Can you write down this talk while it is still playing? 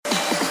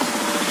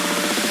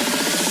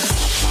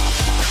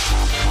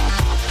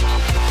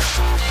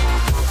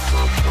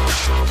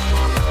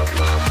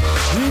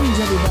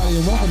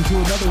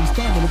another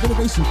installment of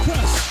Innovation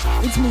Crush.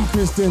 It's me,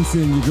 Chris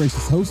Denson, your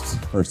gracious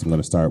host. First, I'm going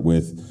to start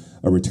with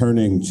a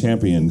returning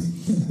champion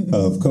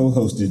of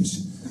co-hostage,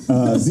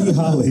 Z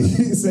Holly.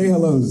 Say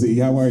hello, Z.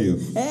 How are you?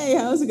 Hey,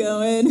 how's it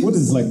going? What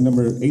is this, like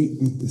number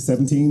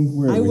 17?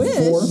 Where I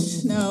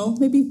wish. 4? No,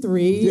 maybe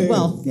 3. Yeah,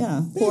 well,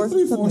 yeah, 4.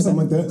 3, 4, something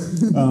like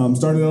that.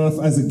 Started off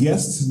as a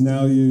guest.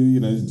 Now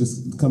you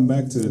just come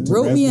back to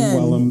rope me in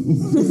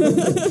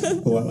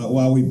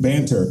while we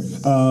banter.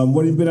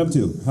 What have you been up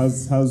to?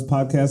 How's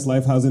podcast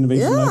life? How's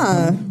innovation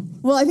life?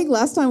 Well, I think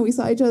last time we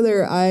saw each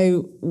other, I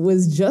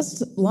was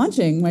just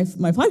launching my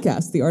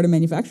podcast, The Art of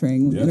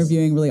Manufacturing,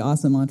 interviewing really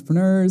awesome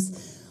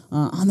entrepreneurs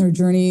on their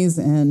journeys.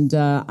 And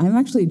I'm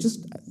actually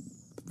just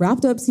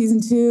wrapped up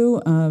season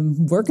 2,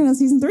 working on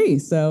season 3.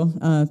 So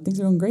things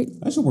are going great.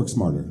 I should work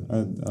smarter.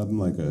 I'm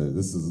like,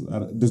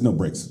 there's no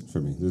breaks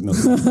for me. There's no,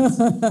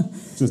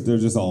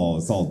 it's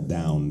all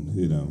down,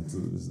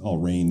 it's all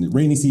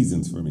rainy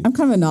seasons for me. I'm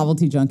kind of a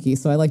novelty junkie,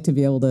 so I like to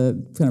be able to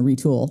kind of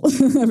retool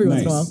every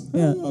once in a while.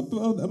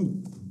 Yeah.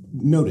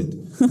 Noted.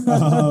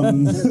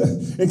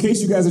 In case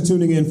you guys are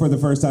tuning in for the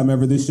first time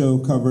ever, this show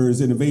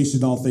covers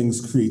innovation, all things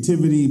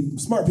creativity,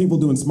 smart people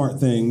doing smart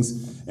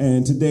things.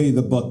 And today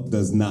the buck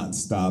does not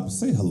stop.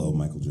 Say hello,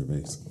 Michael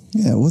Gervais.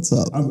 Yeah, what's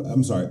up?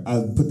 I'm sorry. I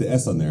put the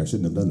S on there. I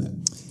shouldn't have done that.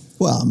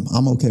 Well,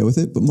 I'm okay with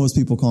it, but most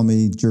people call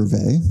me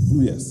Gervais.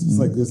 Yes, it's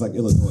like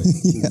Illinois.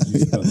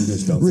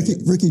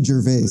 Ricky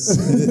Gervais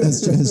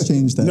has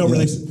changed that. No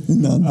relation.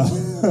 None.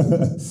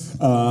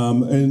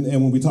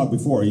 And when we talked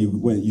before,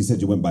 you said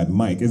you went by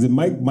Mike. Is it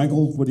Mike?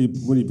 Michael? What do you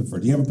prefer?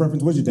 Do you have a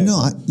preference? What's your dad?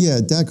 No,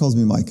 Dad calls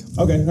me Mike.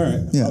 Okay, all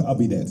right. Yeah, I'll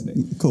be Dad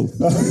today. Cool.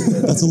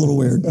 That's a little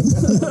weird.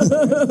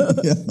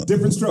 Yeah.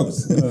 Different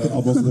strokes,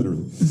 almost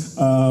literally.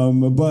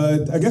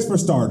 But I guess for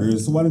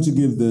starters, why don't you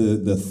give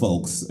the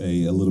folks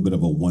a little bit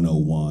of a 101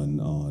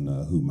 on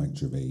who Mike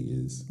Gervais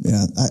is?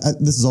 Yeah,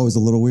 this is always a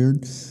little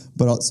weird,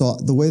 but so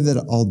the way that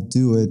I'll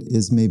do it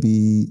is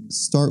maybe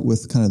start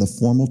with kind of the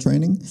formal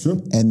training,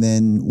 sure, and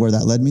then where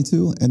that led me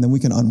to, and then we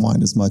can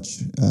unwind as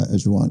much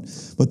as you want.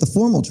 But the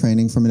formal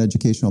training from an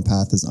educational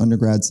path is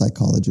undergrad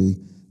psychology.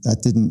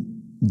 That didn't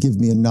give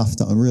me enough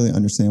to really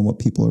understand what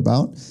people are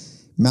about.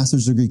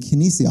 Master's degree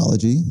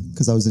kinesiology,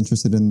 because I was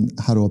interested in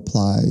how to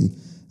apply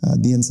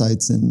the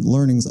insights and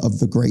learnings of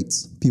the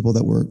greats, people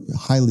that were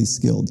highly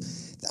skilled.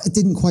 That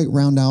didn't quite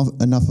round out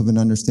enough of an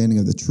understanding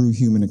of the true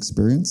human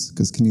experience,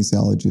 because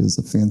kinesiology is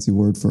a fancy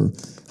word for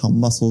how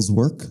muscles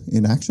work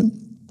in action.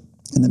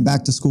 And then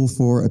back to school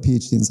for a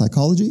PhD in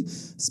psychology,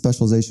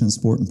 specialization in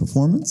sport and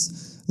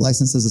performance,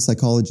 licensed as a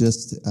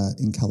psychologist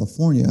in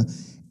California,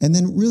 and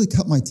then really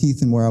cut my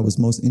teeth in where I was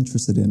most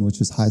interested in,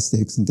 which is high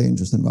stakes and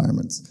dangerous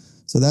environments.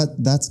 So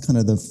that's kind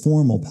of the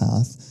formal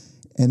path.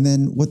 And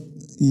then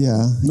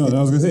No,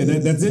 I was going to say,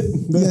 that's it?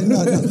 Yeah,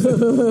 no.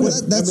 Well,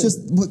 that's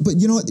but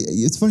you know what?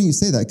 It's funny you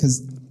say that,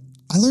 because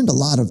I learned a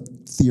lot of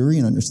theory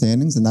and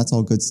understandings, and that's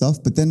all good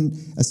stuff. But then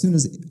as soon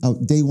as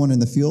day one in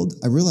the field,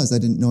 I realized I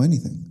didn't know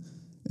anything.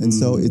 And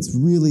so it's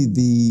really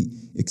the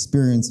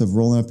experience of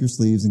rolling up your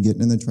sleeves and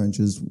getting in the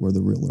trenches where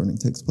the real learning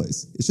takes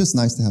place. It's just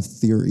nice to have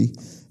theory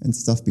and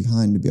stuff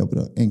behind to be able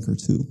to anchor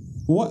to.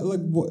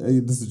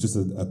 This is just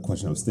a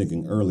question I was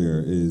thinking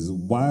earlier, is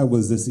why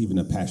was this even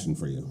a passion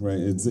for you, right?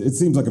 It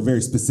seems like a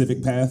very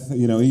specific path,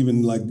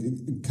 even like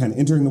kind of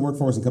entering the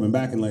workforce and coming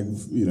back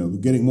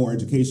and getting more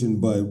education,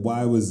 but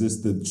why was this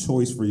the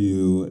choice for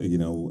you,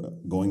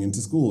 going into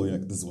school? You're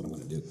like, this is what I'm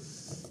going to do.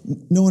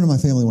 No one in my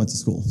family went to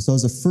school. So I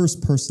was the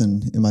first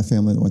person in my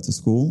family that went to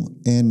school.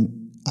 And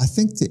I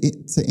think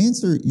to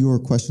answer your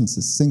question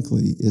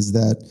succinctly is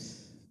that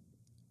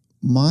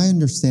my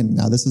understanding,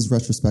 now this is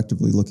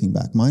retrospectively looking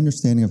back, my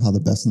understanding of how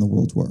the best in the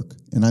world work,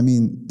 and I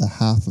mean the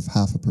half of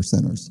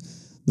percenters,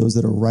 those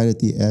that are right at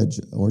the edge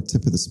or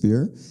tip of the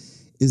spear,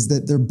 is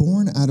that they're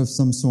born out of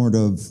some sort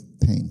of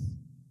pain.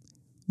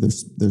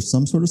 There's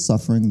some sort of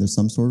suffering, there's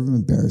some sort of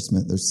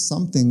embarrassment, there's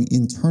something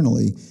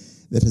internally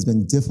that has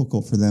been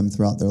difficult for them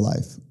throughout their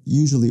life,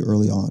 usually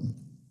early on.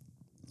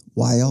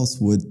 Why else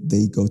would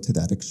they go to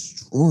that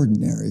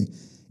extraordinary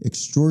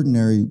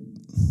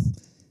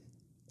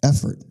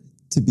effort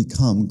to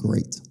become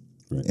great?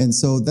 Right. And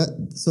so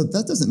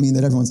that doesn't mean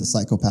that everyone's a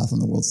psychopath on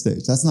the world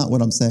stage. That's not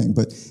what I'm saying,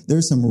 but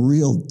there's some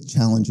real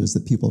challenges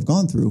that people have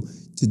gone through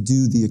to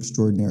do the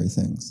extraordinary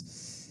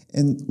things.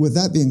 And with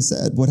that being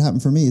said, what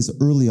happened for me is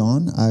early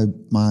on,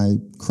 my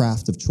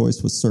craft of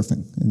choice was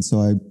surfing. And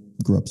so I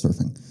grew up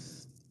surfing.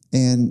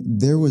 And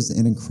there was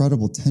an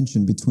incredible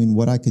tension between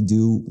what I could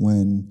do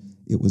when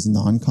it was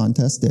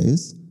non-contest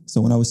days. So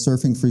when I was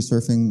surfing, free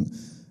surfing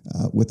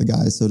with the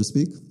guys, so to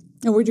speak.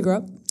 And where'd you grow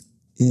up?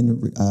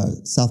 In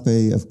South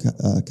Bay of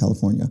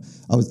California.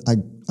 I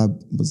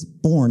was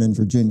born in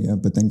Virginia,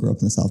 but then grew up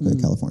in the South Bay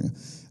of California,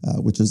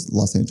 which is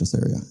Los Angeles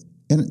area.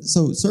 And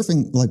so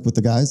surfing, like with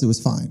the guys, it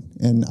was fine.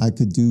 And I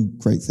could do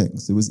great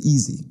things. It was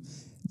easy.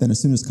 Then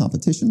as soon as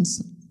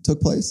competitions took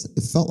place,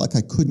 it felt like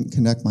I couldn't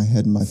connect my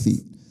head and my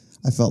feet.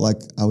 I felt like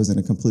I was in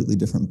a completely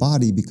different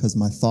body because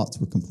my thoughts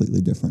were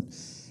completely different.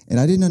 And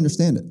I didn't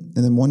understand it.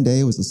 And then one day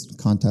it was a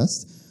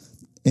contest,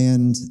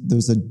 and there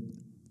was an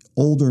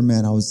older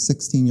man. I was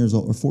 16 years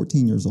old or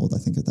 14 years old, I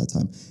think, at that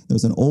time. There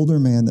was an older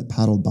man that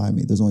paddled by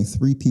me. There's only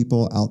 3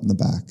 people out in the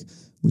back,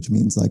 which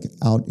means like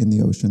out in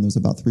the ocean. There's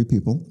about 3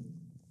 people.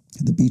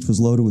 The beach was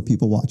loaded with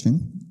people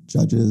watching,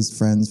 judges,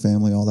 friends,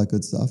 family, all that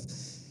good stuff.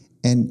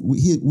 And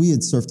we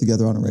had surfed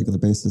together on a regular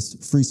basis,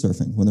 free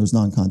surfing, when there was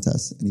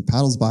non-contests. And he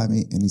paddles by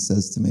me and he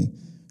says to me,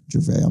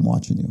 Gervais, I'm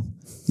watching you.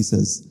 He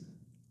says,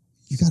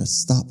 you got to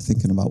stop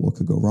thinking about what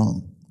could go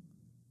wrong.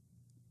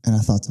 And I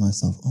thought to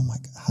myself, oh my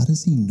God, how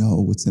does he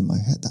know what's in my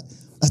head?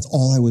 That's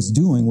all I was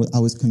doing. I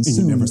was consumed.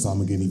 And you never saw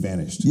him again. He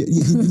vanished. Yeah,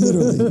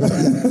 literally.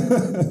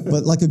 Yeah.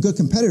 But like a good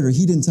competitor,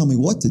 he didn't tell me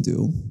what to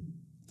do.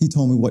 He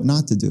told me what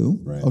not to do.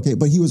 Right. Okay,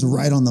 but he was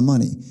right on the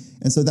money.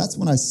 And so that's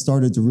when I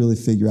started to really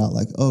figure out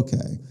like,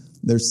 okay,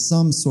 there's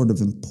some sort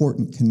of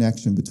important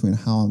connection between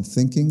how I'm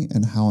thinking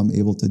and how I'm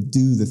able to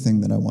do the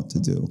thing that I want to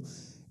do.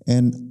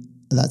 And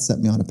that set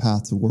me on a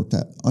path to work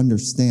to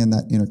understand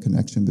that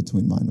interconnection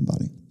between mind and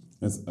body.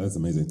 That's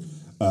amazing.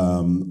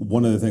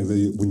 One of the things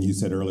that when you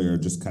said earlier,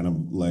 just kind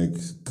of like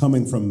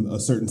coming from a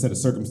certain set of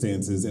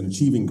circumstances and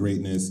achieving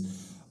greatness,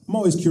 I'm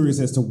always curious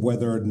as to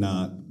whether or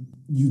not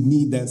you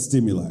need that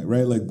stimuli,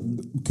 right? Like,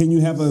 can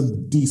you have a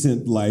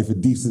decent life, a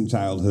decent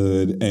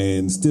childhood,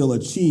 and still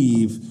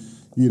achieve,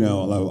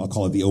 I'll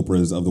call it the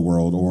Oprahs of the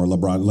world or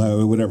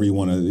LeBron, whatever you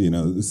want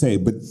to, say.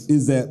 But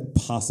is that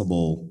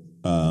possible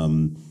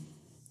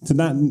to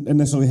not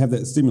necessarily have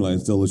that stimuli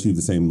and still achieve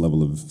the same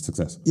level of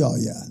success? Oh,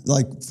 yeah.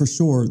 Like, for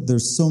sure,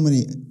 there's so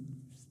many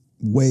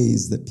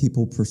ways that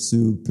people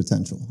pursue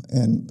potential.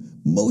 And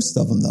most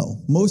of them,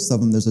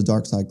 there's a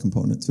dark side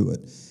component to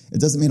it. It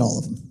doesn't mean all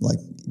of them,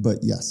 but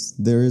yes,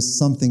 there is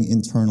something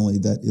internally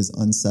that is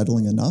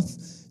unsettling enough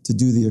to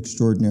do the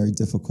extraordinary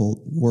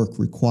difficult work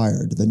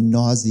required, the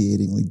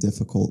nauseatingly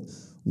difficult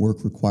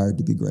work required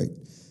to be great.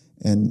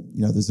 And,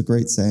 there's a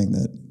great saying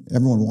that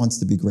everyone wants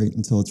to be great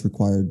until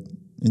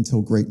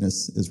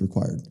greatness is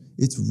required.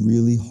 It's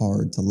really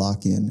hard to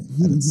lock in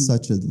at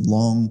such a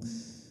long,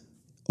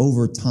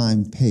 over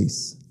time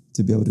pace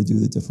to be able to do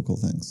the difficult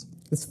things.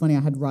 It's funny,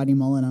 I had Rodney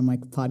Mullen on my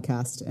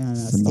podcast. And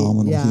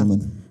phenomenal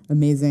human.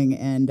 Amazing.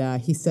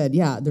 And he said,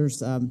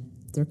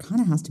 there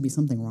kind of has to be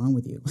something wrong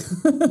with you.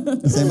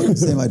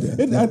 Same idea.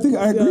 I think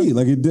I agree. Yeah.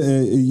 Like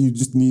you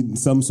just need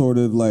some sort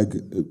of like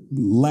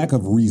lack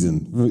of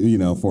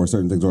reason, for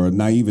certain things, or a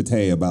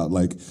naivete about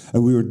like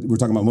we were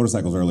talking about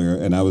motorcycles earlier,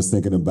 and I was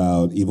thinking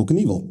about Evel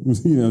Knievel.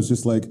 It's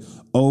just like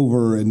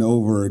over and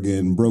over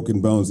again,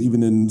 broken bones.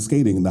 Even in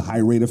skating, the high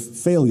rate of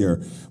failure,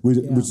 which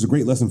is a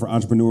great lesson for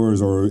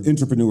entrepreneurs or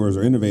intrapreneurs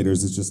or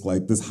innovators. It's just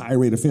like this high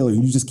rate of failure,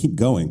 and you just keep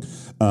going.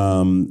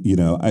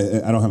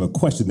 I don't have a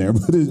question there,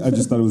 but I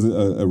just thought it was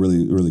a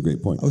really, really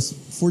great point. I was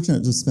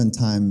fortunate to spend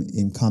time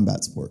in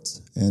combat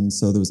sports. And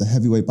so there was a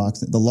heavyweight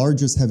boxing, the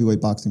largest heavyweight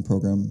boxing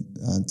program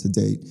to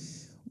date.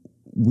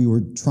 We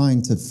were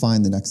trying to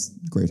find the next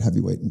great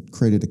heavyweight and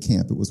created a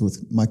camp. It was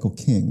with Michael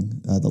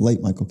King, the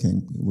late Michael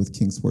King, with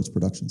King Sports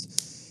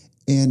Productions.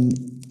 And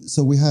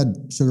so we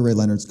had Sugar Ray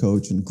Leonard's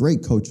coach and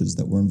great coaches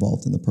that were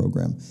involved in the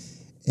program.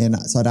 And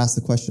so I'd ask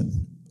the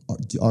question,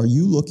 are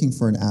you looking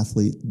for an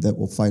athlete that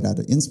will fight out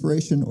of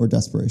inspiration or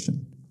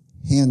desperation?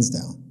 Hands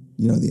down.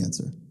 You know the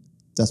answer,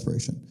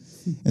 desperation.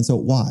 And so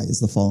why is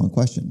the following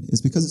question?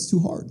 Is because it's too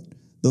hard.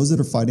 Those that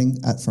are fighting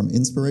from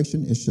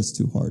inspiration, it's just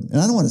too hard. And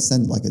I don't want to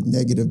send like a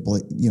negative,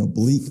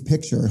 bleak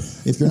picture.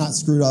 If you're not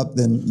screwed up,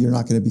 then you're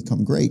not going to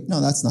become great.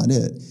 No, that's not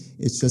it.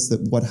 It's just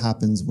that what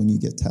happens when you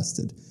get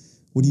tested.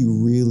 What do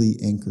you really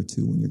anchor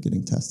to when you're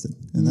getting tested?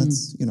 And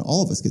that's,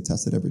 all of us get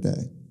tested every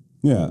day.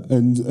 Yeah,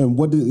 and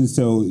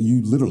so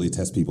you literally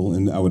test people,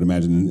 and I would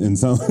imagine in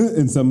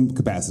some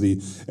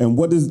capacity. And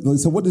what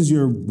does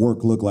your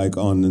work look like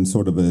on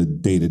sort of a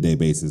day-to-day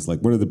basis? Like,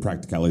 what are the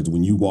practicalities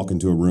when you walk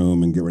into a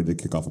room and get ready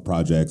to kick off a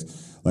project?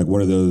 Like,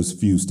 what are those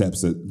few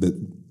steps that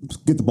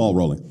get the ball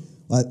rolling?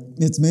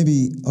 It's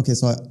maybe okay.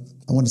 So I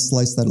want to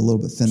slice that a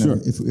little bit thinner,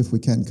 if we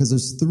can, because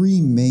there's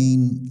 3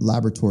 main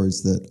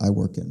laboratories that I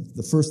work in.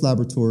 The first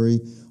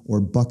laboratory,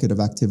 or bucket of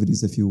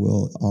activities, if you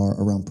will,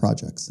 are around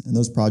projects, and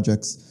those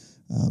projects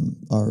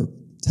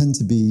tend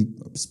to be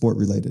sport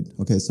related.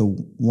 Okay, so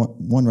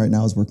one right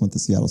now is working with the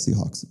Seattle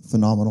Seahawks,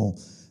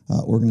 phenomenal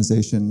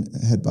organization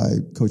head by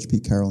Coach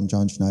Pete Carroll and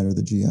John Schneider,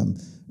 the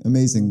GM.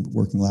 Amazing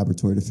working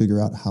laboratory to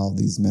figure out how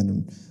these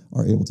men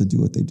are able to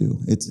do what they do.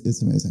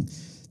 It's amazing.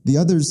 The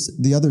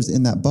others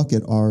in that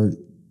bucket are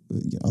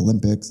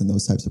Olympics and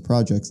those types of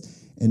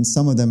projects, and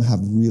some of them have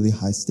really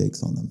high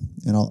stakes on them,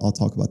 and I'll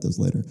talk about those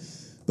later.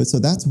 But so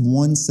that's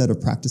one set of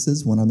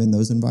practices when I'm in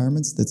those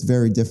environments that's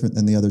very different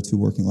than the other 2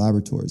 working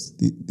laboratories.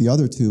 The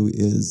other 2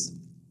 is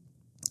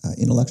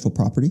intellectual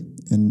property,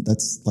 and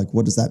that's like,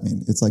 what does that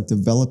mean? It's like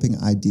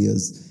developing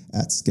ideas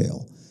at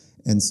scale.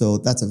 And so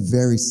that's a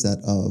very set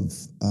of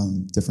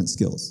different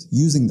skills,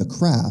 using the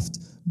craft,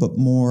 but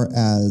more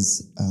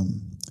as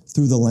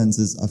through the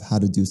lenses of how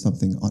to do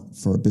something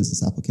for a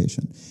business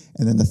application.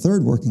 And then the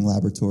third working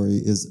laboratory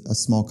is a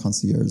small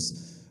concierge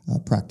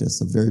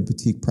practice, a very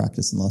boutique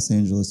practice in Los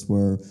Angeles,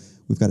 where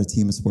we've got a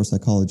team of sports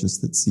psychologists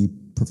that see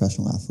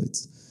professional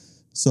athletes.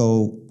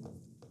 So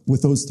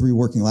with those three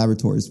working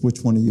laboratories,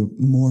 which one are you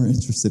more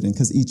interested in?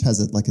 Because each has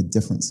a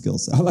different skill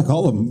set. I like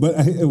all of them, but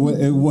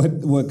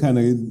what kind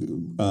of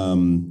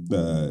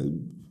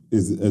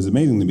is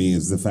amazing to me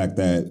is the fact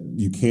that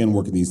you can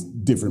work in these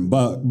different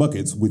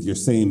buckets with your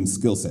same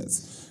skill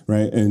sets,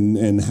 right?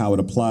 And how it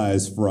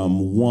applies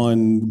from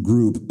one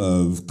group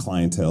of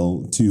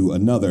clientele to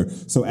another.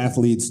 So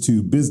athletes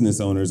to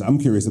business owners, I'm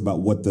curious about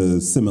what the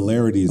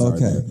similarities are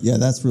there. Yeah,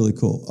 that's really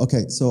cool.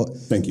 Okay, so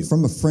thank you.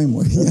 From a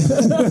framework,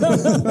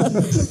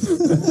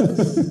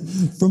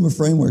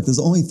 there's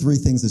only three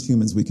things as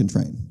humans we can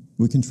train.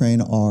 We can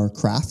train our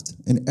craft,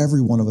 and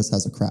every one of us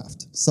has a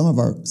craft. Some of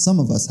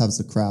us have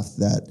a craft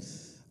that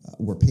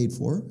we're paid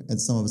for, and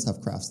some of us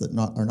have crafts that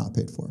are not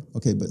paid for.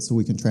 Okay, but so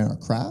we can train our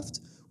craft,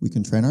 we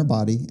can train our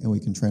body, and we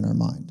can train our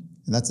mind.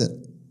 And that's it.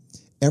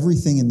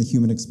 Everything in the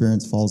human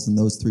experience falls in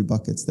those three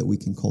buckets that we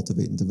can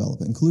cultivate and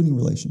develop, including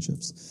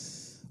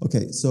relationships.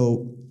 Okay,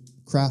 so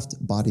craft,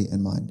 body,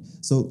 and mind.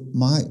 So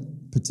my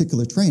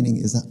particular training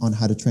is on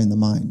how to train the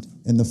mind.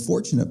 And the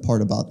fortunate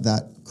part about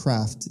that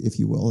craft, if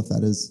you will, if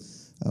that is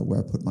where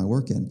I put my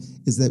work in,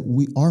 is that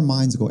our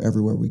minds go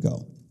everywhere we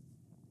go.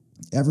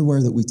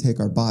 Everywhere that we take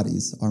our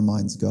bodies, our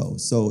minds go.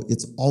 So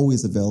it's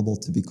always available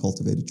to be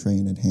cultivated,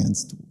 trained,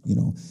 enhanced,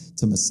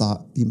 to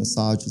be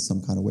massaged in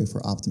some kind of way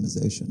for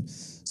optimization.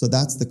 So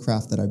that's the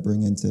craft that I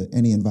bring into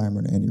any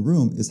environment or any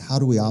room, is how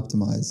do we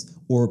optimize,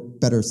 or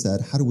better said,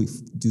 how do we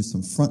do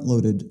some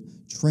front-loaded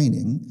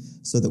training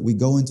so that we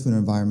go into an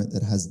environment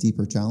that has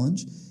deeper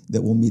challenge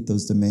that will meet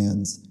those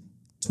demands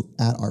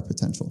at our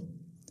potential.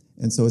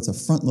 And so it's a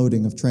front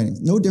loading of training,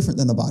 no different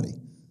than the body.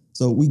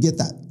 So we get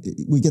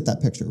that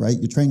picture, right?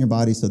 You train your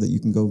body so that you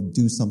can go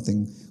do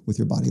something with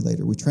your body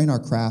later. We train our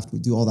craft, we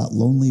do all that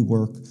lonely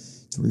work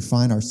to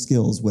refine our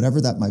skills,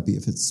 whatever that might be,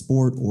 if it's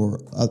sport or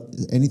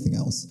anything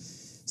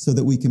else, so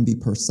that we can be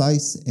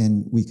precise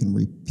and we can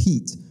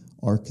repeat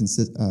our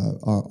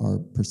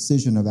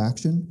precision of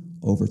action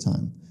over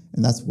time.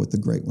 And that's what the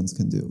great ones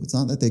can do. It's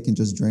not that they can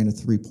just drain a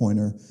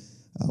three-pointer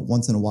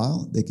once in a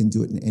while. They can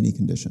do it in any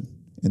condition,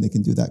 and they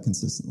can do that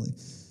consistently.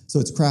 So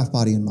it's craft,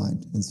 body, and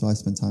mind. And so I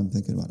spend time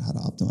thinking about how to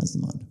optimize the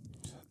mind.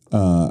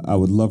 I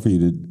would love for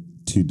you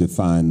to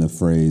define the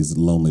phrase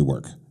lonely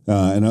work.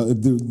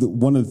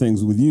 One of the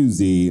things with you,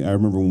 Z, I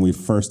remember when we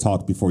first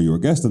talked before you were a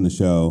guest on the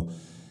show,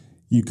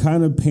 you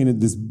kind of painted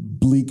this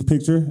bleak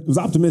picture. It was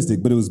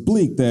optimistic, but it was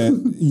bleak that,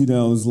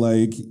 it was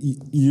like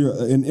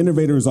an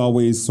innovator is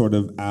always sort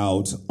of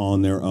out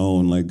on their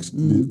own, like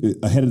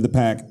ahead of the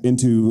pack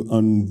into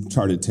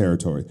uncharted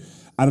territory.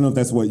 I don't know if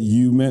that's what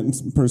you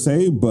meant per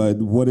se, but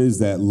what is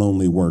that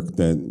lonely work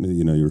that,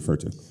 you refer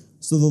to?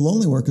 So the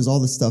lonely work is all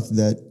the stuff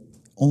that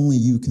only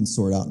you can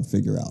sort out and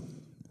figure out.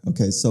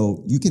 Okay,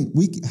 so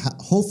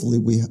hopefully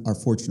we are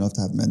fortunate enough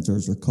to have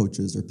mentors or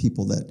coaches or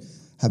people that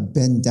have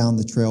been down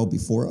the trail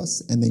before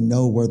us, and they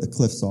know where the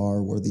cliffs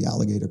are, where the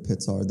alligator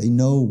pits are. They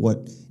know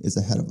what is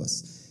ahead of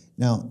us.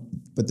 Now,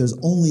 but there's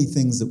only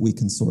things that we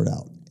can sort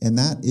out, and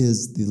that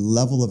is the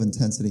level of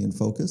intensity and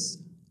focus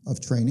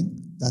of training.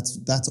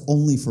 That's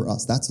only for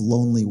us. That's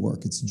lonely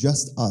work. It's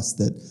just us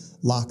that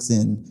locks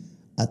in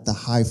at the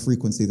high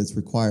frequency that's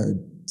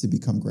required to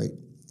become great,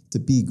 to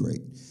be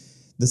great.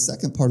 The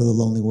second part of the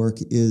lonely work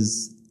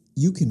is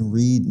you can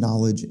read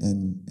knowledge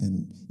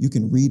and you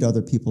can read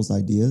other people's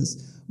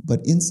ideas,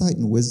 but insight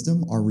and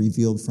wisdom are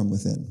revealed from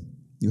within.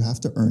 You have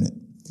to earn it.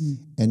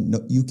 And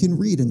you can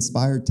read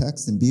inspired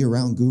text and be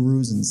around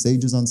gurus and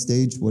sages on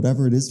stage,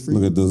 whatever it is for you.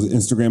 Look at those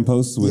Instagram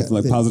posts with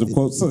positive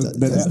quotes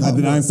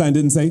that Einstein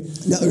didn't say.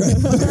 No, right.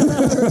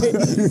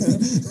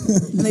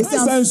 And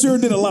Einstein sure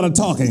did a lot of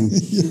talking.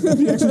 Did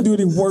he actually do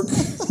any work?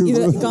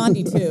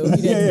 Gandhi too.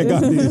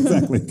 Gandhi,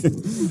 exactly.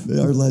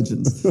 They are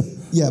legends.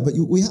 But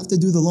we have to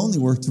do the lonely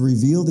work to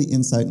reveal the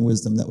insight and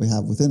wisdom that we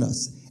have within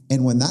us.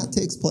 And when that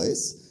takes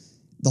place,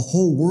 the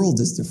whole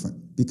world is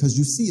different because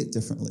you see it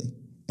differently.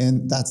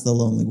 And that's the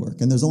lonely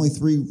work. And there's only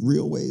three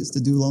real ways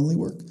to do lonely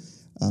work.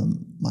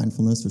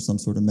 Mindfulness or some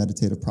sort of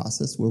meditative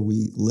process where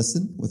we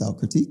listen without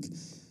critique.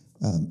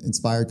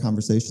 Inspired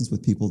conversations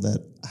with people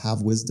that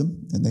have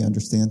wisdom and they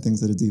understand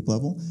things at a deep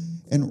level.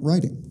 And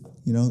writing,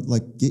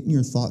 like getting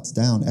your thoughts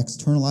down,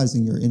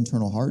 externalizing your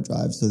internal hard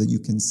drive so that you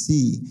can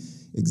see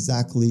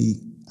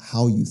exactly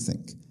how you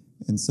think.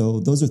 And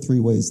so those are three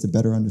ways to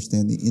better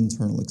understand the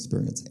internal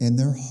experience. And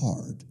they're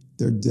hard.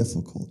 They're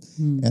difficult.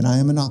 And I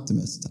am an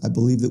optimist. I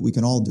believe that we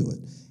can all do it.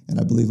 And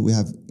I believe that we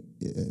have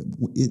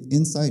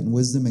insight and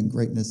wisdom and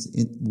greatness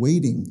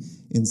waiting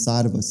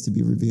inside of us to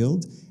be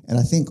revealed. And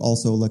I think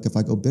also, like if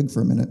I go big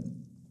for a minute,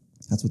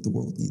 that's what the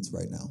world needs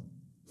right now.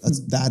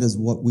 That is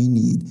what we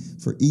need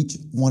for each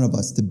one of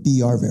us to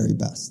be our very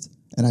best.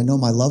 And I know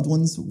my loved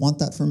ones want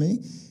that for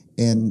me.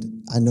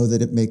 And I know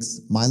that it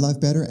makes my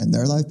life better and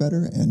their life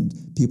better and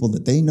people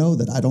that they know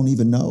that I don't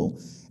even know.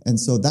 And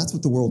so that's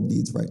what the world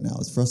needs right now,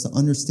 is for us to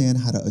understand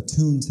how to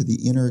attune to the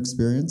inner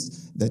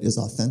experience that is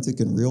authentic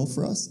and real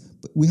for us.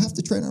 But we have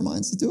to train our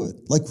minds to do it.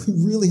 Like we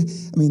really,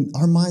 I mean,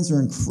 our minds are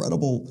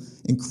incredible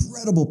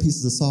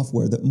pieces of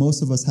software that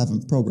most of us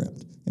haven't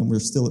programmed. And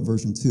we're still at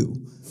version 2.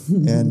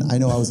 And I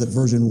know I was at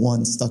version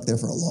 1, stuck there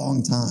for a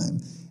long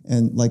time.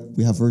 And like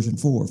we have version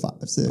 4, 5,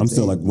 6. I'm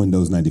still 8. like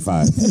Windows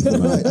 95.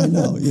 Right, I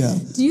know, yeah.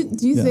 Do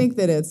you think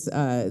that it's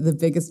the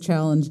biggest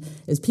challenge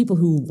is people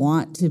who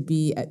want to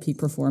be at peak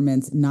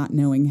performance not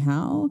knowing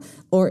how?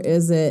 Or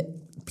is it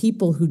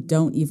people who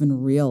don't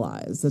even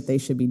realize that they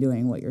should be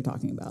doing what you're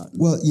talking about?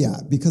 Well, yeah,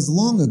 because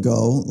long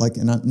ago, like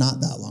not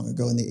that long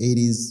ago, in the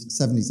 80s,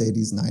 70s,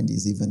 80s,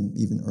 90s,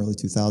 even early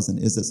 2000,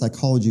 is that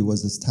psychology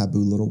was this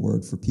taboo little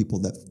word for people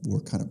that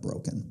were kind of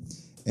broken.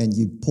 And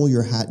you'd pull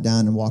your hat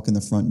down and walk in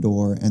the front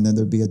door, and then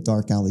there'd be a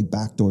dark alley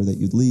back door that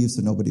you'd leave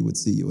so nobody would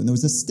see you. And there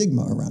was a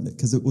stigma around it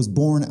because it was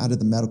born out of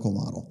the medical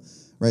model,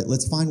 right?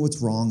 Let's find what's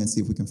wrong and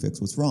see if we can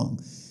fix what's wrong.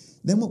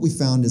 Then what we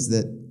found is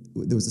that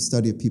there was a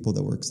study of people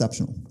that were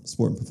exceptional,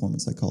 sport and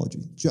performance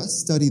psychology. Just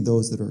study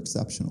those that are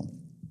exceptional.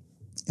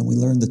 And we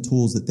learned the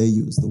tools that they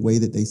use, the way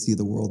that they see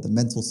the world, the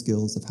mental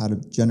skills of how to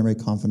generate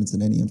confidence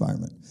in any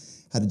environment,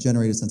 how to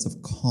generate a sense of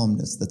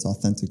calmness that's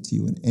authentic to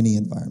you in any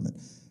environment,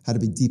 how to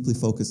be deeply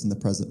focused in the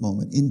present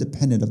moment,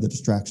 independent of the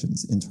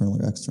distractions,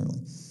 internally or externally.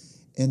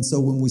 And so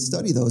when we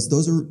study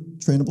those are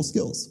trainable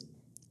skills.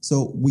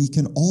 So we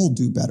can all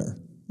do better,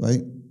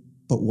 right?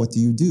 But what do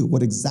you do?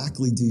 What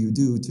exactly do you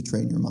do to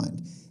train your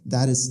mind?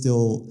 That is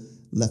still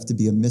left to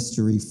be a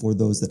mystery for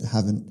those that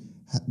haven't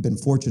been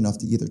fortunate enough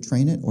to either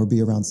train it or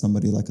be around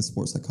somebody like a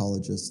sports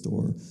psychologist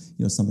or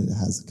somebody that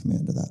has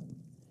command of that.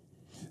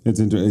 It's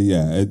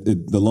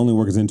the lonely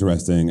work is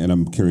interesting, and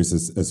I'm curious,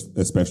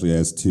 especially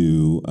as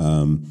to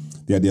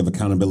the idea of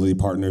accountability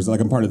partners. Like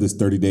I'm part of this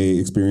 30-day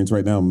experience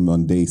right now. I'm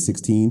on day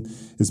 16.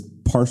 It's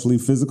partially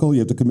physical. You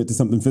have to commit to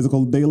something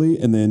physical daily,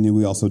 and then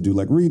we also do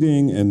like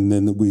reading, and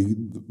then we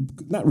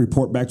not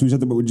report back to each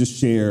other, but we just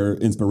share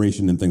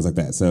inspiration and things like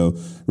that. So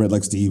read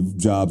like Steve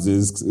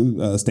Jobs'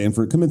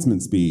 Stanford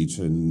commencement speech,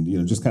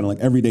 and just kind of like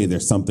every day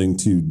there's something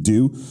to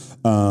do.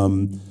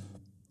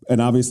 And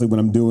obviously, when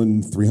I'm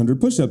doing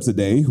 300 push-ups a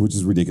day, which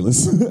is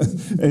ridiculous,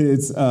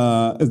 it's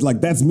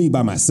like that's me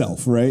by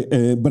myself, right?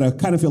 But I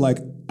kind of feel like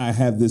I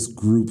have this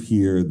group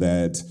here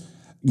that,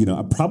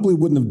 I probably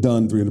wouldn't have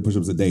done 300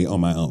 push-ups a day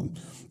on my own.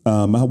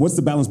 What's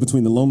the balance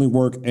between the lonely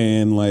work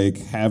and like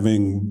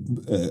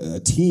having a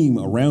team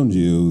around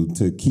you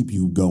to keep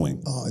you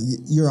going? Oh,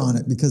 you're on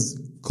it because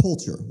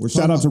culture.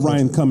 Shout out to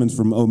Ryan Cummins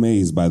from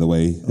Omaze, by the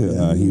way. Oh,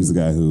 yeah. He was the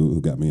guy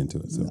who got me into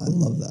it. So. I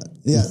love that.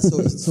 Yeah.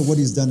 So what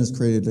he's done is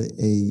created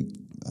a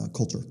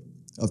culture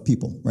of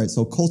people, right?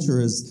 So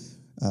culture is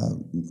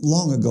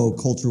long ago.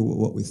 Culture,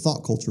 what we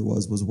thought culture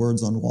was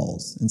words on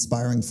walls,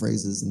 inspiring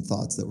phrases and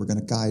thoughts that were going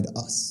to guide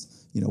us.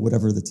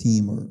 Whatever the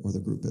team or the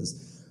group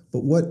is.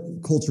 But what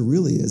culture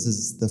really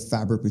is the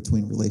fabric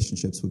between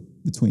relationships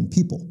between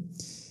people.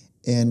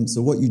 And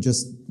so what you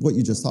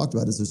just talked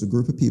about is there's a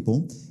group of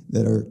people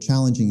that are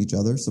challenging each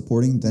other,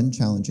 supporting, then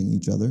challenging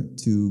each other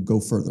to go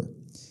further.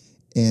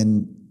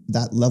 And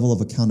that level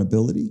of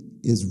accountability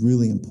is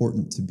really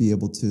important to be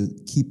able to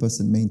keep us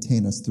and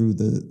maintain us through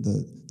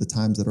the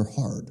times that are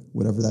hard,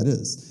 whatever that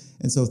is.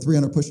 And so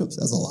 300 push-ups,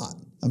 that's a lot.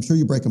 I'm sure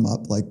you break them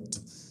up like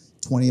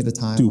 20 at a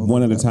time. Do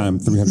one at a time,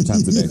 300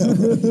 times a day.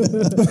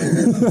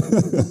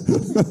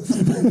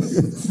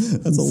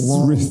 That's a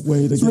long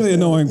way to It's really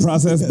annoying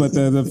process, but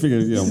I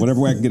figure,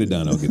 whatever way I can get it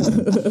done, I'll get it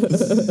done.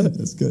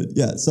 That's good.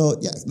 Yeah. So,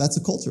 that's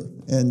a culture.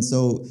 And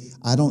so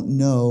I don't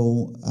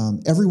know,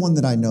 everyone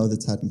that I know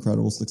that's had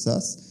incredible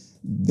success,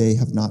 they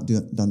have not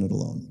done it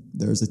alone.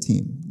 There's a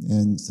team.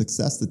 And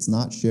success that's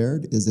not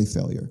shared is a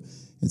failure.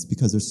 It's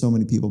because there's so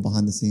many people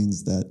behind the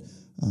scenes that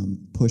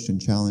push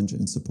and challenge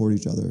and support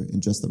each other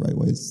in just the right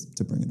ways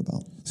to bring it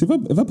about. See,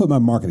 if I put my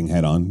marketing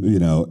hat on,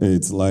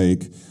 it's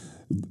like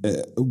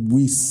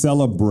we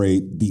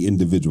celebrate the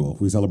individual.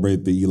 We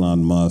celebrate the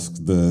Elon Musk,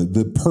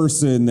 the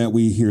person that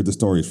we hear the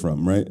stories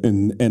from, right?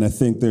 And I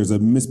think there's a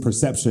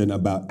misperception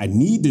about I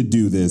need to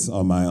do this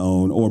on my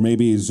own, or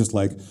maybe it's just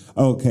like,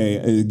 okay,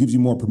 it gives you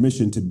more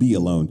permission to be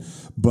alone,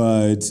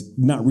 but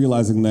not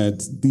realizing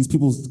that these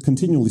people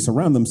continually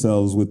surround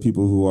themselves with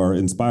people who are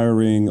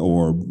inspiring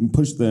or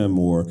push them,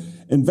 or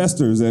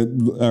investors that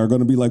are going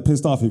to be like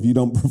pissed off if you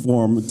don't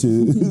perform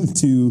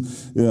to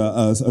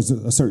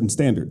a certain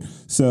standard.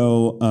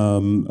 So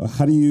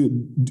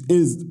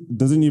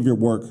does any of your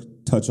work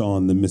touch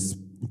on the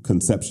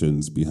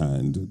misconceptions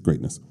behind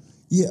greatness?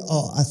 Yeah,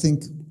 I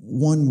think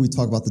one, we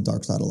talk about the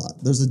dark side a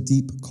lot. There's a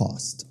deep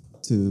cost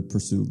to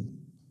pursue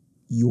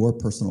your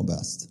personal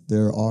best.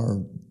 There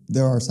are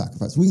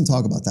sacrifices. We can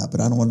talk about that,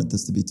 but I don't want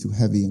this to be too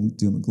heavy and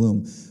doom and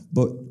gloom.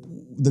 But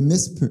the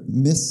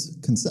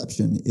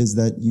misconception is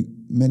that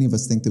many of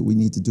us think that we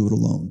need to do it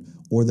alone,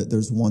 or that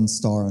there's one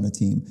star on a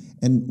team.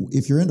 And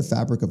if you're in a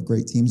fabric of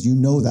great teams, you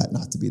know that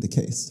not to be the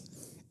case.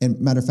 And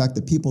matter of fact,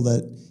 the people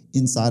that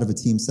inside of a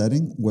team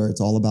setting where it's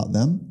all about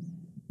them,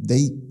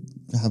 they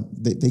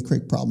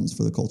create problems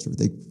for the culture.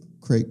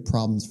 create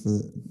problems for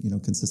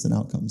consistent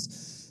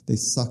outcomes. They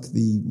suck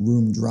the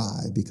room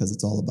dry because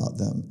it's all about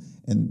them.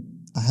 And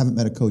I haven't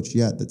met a coach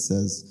yet that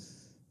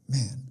says,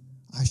 man,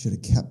 I should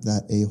have kept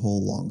that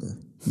a-hole longer.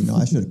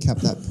 I should have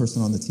kept that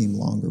person on the team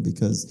longer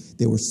because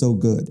they were so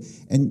good.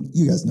 And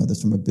you guys know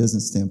this from a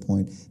business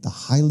standpoint. The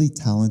highly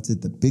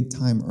talented, the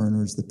big-time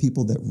earners, the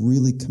people that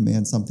really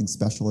command something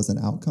special as an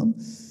outcome,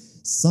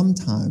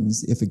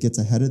 sometimes if it gets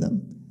ahead of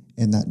them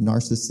and that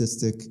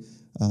narcissistic,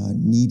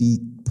 needy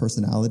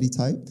personality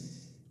type,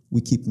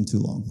 we keep them too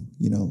long,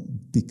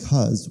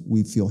 because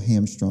we feel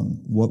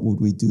hamstrung. What would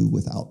we do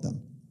without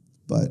them?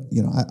 But,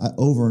 I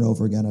over and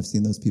over again, I've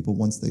seen those people,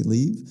 once they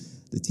leave,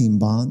 the team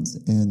bonds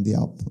and the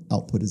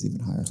output is even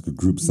higher. It's a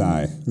group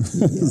sigh.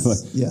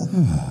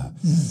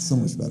 So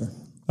much better.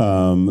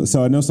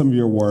 So I know some of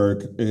your work,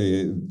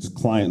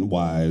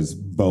 client-wise,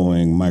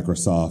 Boeing,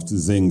 Microsoft,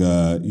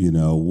 Zynga,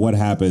 what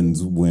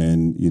happens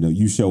when,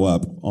 you show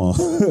up on,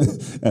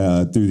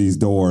 through these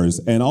doors.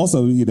 And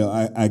also,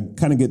 I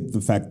kind of get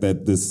the fact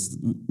that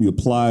you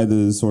apply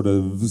the sort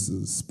of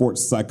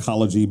sports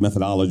psychology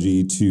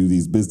methodology to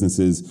these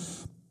businesses.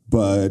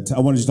 But I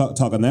wanted to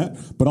talk on that,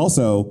 but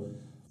also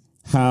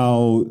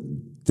how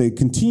they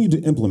continue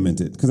to implement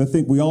it, because I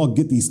think we all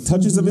get these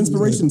touches of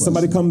inspiration.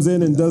 Somebody comes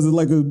in and does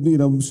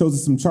it shows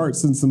us some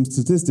charts and some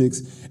statistics,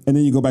 and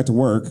then you go back to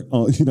work,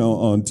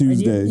 on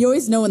Tuesday. You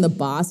always know when the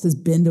boss has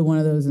been to one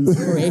of those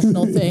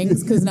inspirational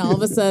things, because now all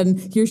of a sudden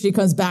he or she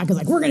comes back and is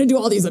like, we're going to do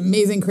all these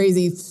amazing,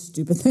 crazy,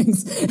 stupid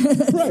things,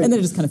 right. And then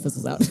it just kind of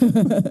fizzles out.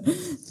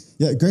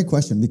 Yeah, great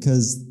question,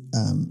 because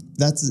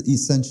that's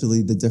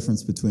essentially the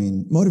difference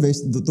between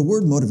motivation. The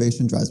word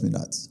motivation drives me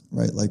nuts,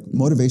 right? Like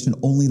motivation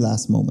only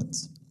lasts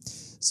moments.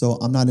 So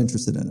I'm not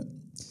interested in it.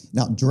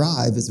 Now,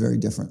 drive is very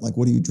different. Like,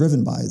 what are you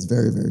driven by is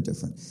very, very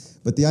different.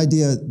 But the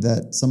idea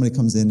that somebody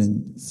comes in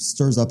and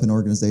stirs up an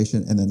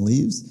organization and then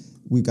leaves,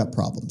 we've got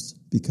problems,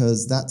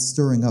 because that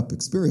stirring up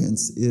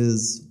experience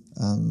is,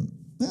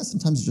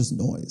 sometimes just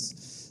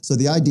noise. So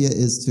the idea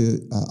is to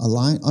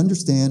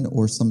understand,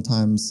 or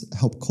sometimes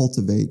help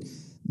cultivate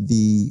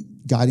the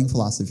guiding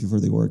philosophy for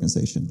the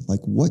organization.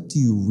 Like, what do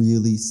you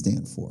really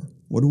stand for?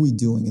 What are we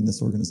doing in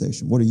this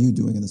organization? What are you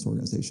doing in this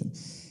organization?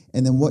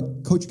 And then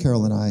what Coach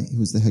Carroll and I,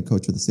 who's the head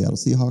coach of the Seattle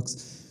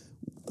Seahawks,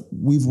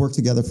 we've worked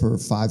together for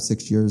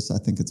 5-6 years. I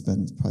think it's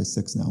been probably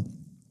 6 now.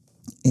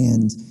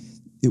 And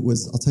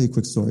I'll tell you a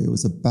quick story. It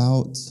was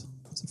about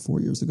 4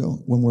 years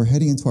ago when we're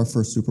heading into our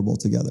first Super Bowl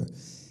together.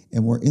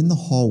 And we're in the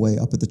hallway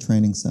up at the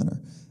training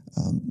center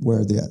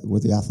where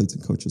the athletes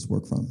and coaches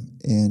work from.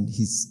 And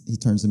he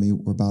turns to me,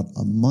 we're about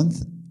a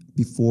month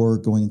before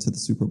going into the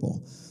Super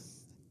Bowl.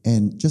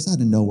 And just out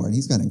of nowhere, and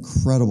he's got an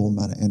incredible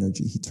amount of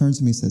energy, he turns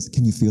to me and says,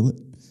 "Can you feel it?"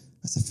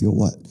 I said, "Feel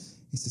what?"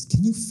 He says,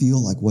 "Can you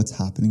feel like what's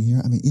happening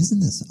here? I mean, isn't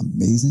this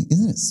amazing?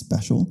 Isn't it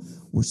special?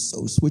 We're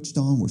so switched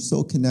on. We're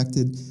so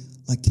connected.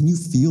 Like, can you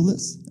feel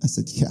this?" I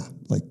said, "Yeah,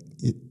 like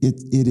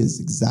it is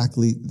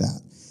exactly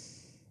that."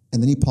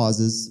 And then he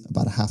pauses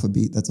about a half a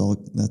beat. That's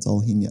all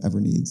he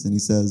ever needs. And he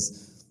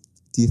says,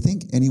 "Do you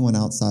think anyone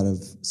outside of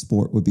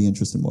sport would be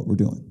interested in what we're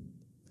doing?"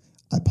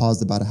 I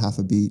paused about a half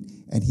a beat,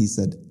 and he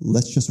said,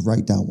 "Let's just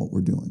write down what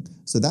we're doing."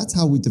 So that's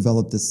how we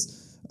developed this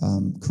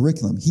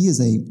curriculum. He is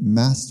a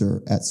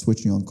master at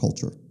switching on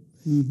culture.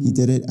 Mm-hmm. He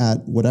did it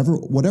at whatever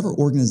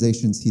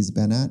organizations he's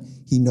been at.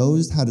 He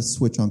knows how to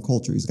switch on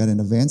culture. He's got an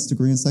advanced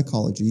degree in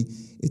psychology.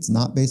 It's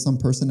not based on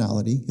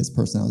personality. His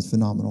personality is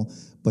phenomenal,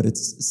 but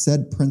it's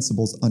said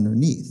principles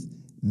underneath.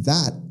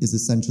 That is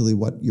essentially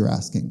what you're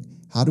asking.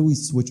 How do we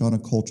switch on a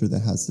culture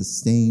that has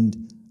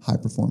sustained high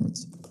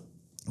performance?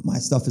 My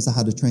stuff is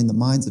how to train the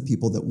minds of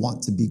people that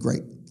want to be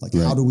great. Like,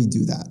 right. How do we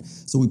do that?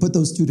 So we put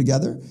those two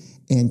together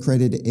and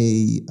created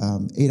a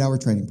 8-hour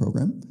training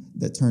program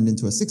that turned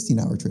into a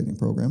 16-hour training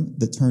program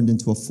that turned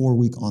into a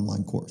 4-week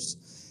online course.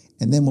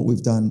 And then what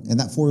we've done, and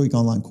that 4-week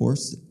online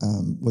course,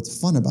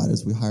 what's fun about it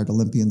is we hired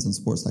Olympians and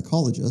sports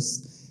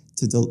psychologists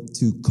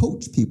to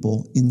coach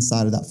people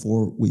inside of that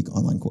 4-week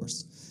online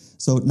course.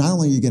 So not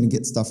only are you going to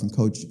get stuff from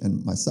Coach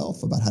and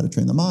myself about how to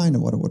train the mind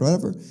and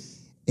whatever,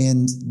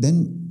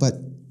 but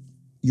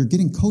you're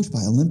getting coached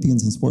by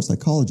Olympians and sports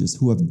psychologists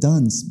who have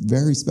done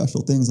very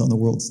special things on the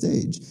world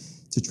stage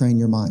to train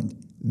your mind.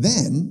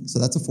 Then, so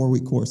that's a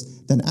 4-week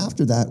course. Then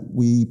after that,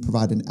 we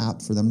provide an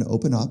app for them to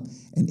open up.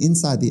 And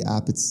inside the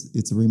app,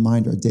 it's a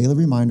reminder, a daily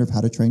reminder of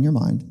how to train your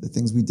mind, the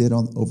things we did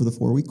over the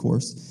 4-week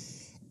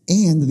course.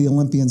 And the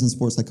Olympians and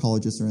sports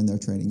psychologists are in there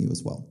training you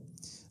as well.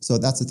 So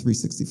that's a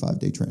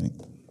 365-day training.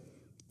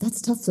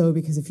 That's tough, though,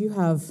 because if you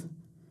have...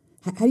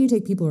 How do you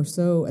take people who are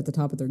so at the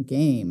top of their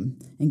game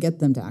and get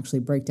them to actually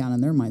break down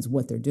in their minds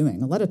what they're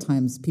doing? A lot of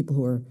times people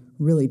who are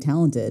really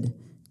talented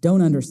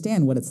don't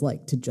understand what it's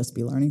like to just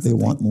be learning something.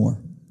 They want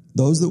more.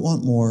 Those that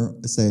want more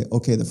say,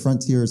 okay, the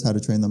frontier is how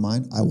to train the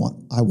mind. I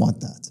want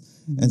that.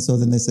 Mm-hmm. And so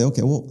then they say,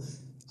 okay, well,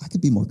 I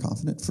could be more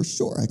confident. For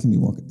sure, I can be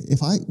more.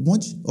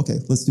 Okay,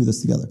 let's do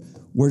this together.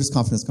 Where does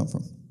confidence come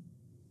from?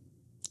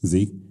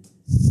 Z.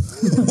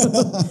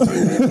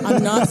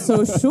 I'm not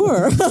so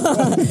sure.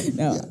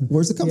 No. Yeah.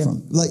 Where's it come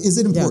from? Like, is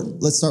it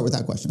important? Let's start with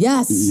that question.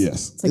 Yes.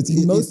 Yes. It's like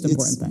the most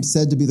important thing. It's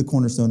said to be the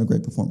cornerstone of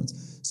great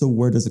performance. So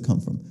where does it come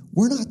from?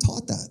 We're not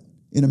taught that.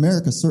 In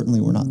America,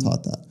 certainly we're not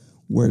taught that.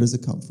 Where does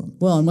it come from?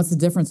 Well, and what's the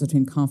difference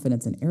between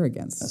confidence and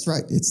arrogance? That's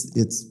right. It's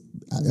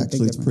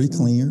pretty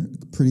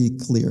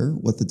clear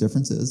what the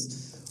difference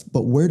is.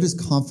 But where does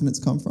confidence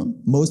come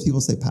from? Most people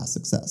say past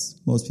success.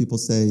 Most people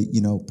say,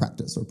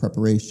 practice or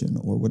preparation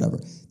or whatever.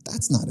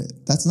 That's not it.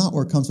 That's not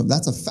where it comes from.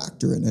 That's a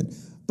factor in it,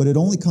 but it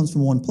only comes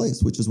from one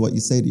place, which is what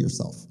you say to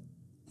yourself.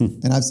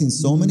 And I've seen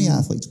so many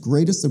athletes,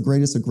 greatest of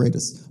greatest of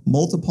greatest,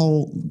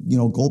 multiple,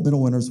 gold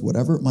medal winners,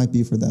 whatever it might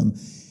be for them,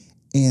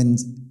 and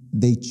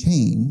they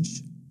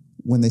change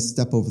when they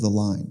step over the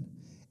line.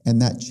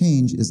 And that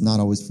change is not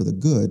always for the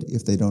good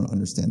if they don't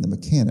understand the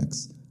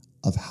mechanics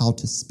of how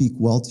to speak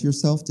well to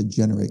yourself to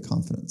generate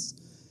confidence.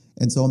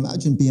 And so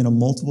imagine being a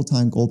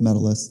multiple-time gold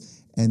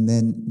medalist and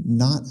then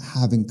not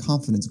having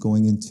confidence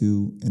going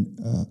into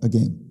a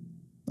game.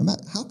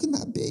 How can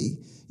that be?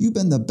 You've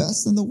been the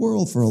best in the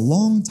world for a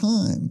long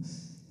time.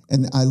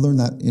 And I learned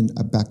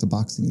that back to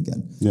boxing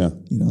again. Yeah.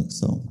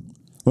 So...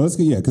 Well, that's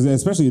good, yeah, because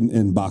especially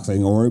in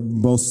boxing or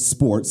most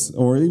sports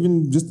or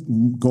even just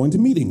going to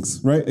meetings,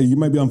 right? You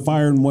might be on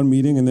fire in one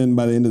meeting, and then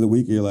by the end of the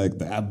week, you're like,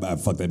 I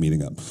fucked that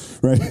meeting up,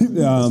 right?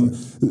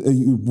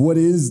 What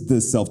is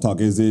the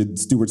self-talk? Is it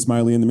Stuart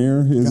Smiley in the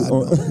mirror?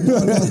 No, don't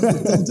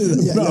do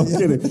that. I'm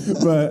kidding.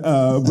 But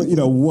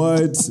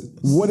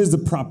what is the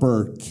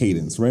proper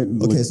cadence, right?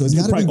 Okay, so it's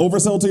got to be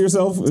oversell to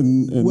yourself.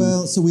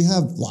 Well, so we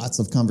have lots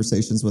of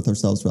conversations with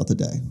ourselves throughout the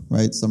day,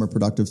 right? Some are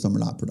productive, some are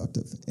not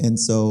productive. And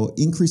so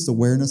increased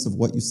awareness of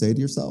what you say to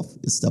yourself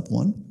is step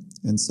one.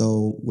 And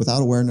so without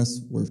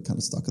awareness, we're kind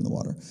of stuck in the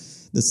water.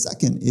 The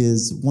second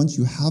is once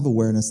you have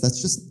awareness,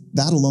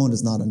 that alone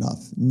is not enough.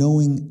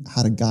 Knowing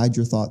how to guide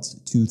your thoughts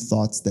to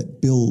thoughts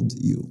that build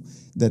you,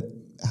 that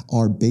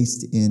are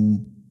based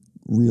in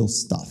real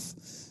stuff.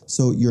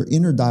 So your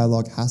inner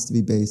dialogue has to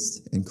be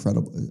based in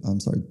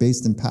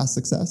past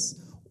success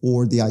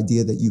or the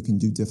idea that you can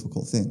do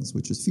difficult things,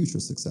 which is future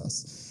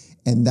success.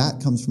 And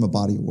that comes from a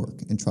body of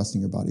work and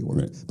trusting your body of work.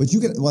 Right. But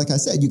like I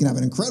said, you can have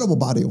an incredible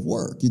body of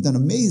work. You've done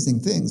amazing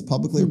things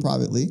publicly or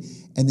privately,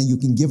 and then you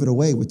can give it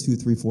away with 2,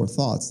 3, 4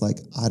 thoughts like,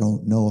 I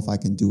don't know if I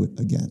can do it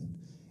again.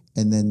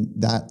 And then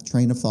that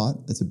train of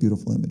thought, that's a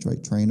beautiful image,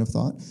 right? Train of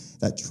thought.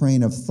 That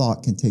train of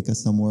thought can take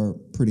us somewhere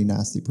pretty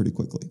nasty pretty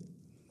quickly.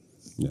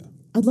 Yeah.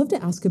 I'd love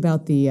to ask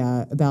about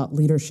about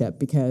leadership,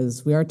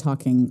 because we are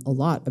talking a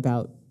lot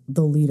about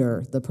the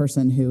leader, the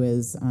person who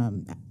is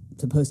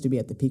supposed to be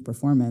at the peak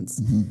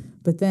performance.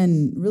 But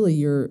then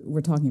really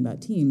we're talking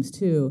about teams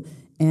too,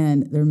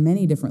 and there are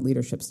many different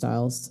leadership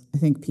styles. I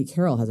think Pete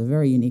Carroll has a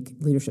very unique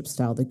leadership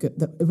style that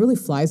it really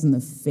flies in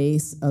the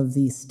face of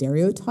the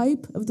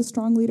stereotype of the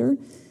strong leader. And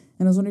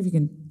I was wondering if you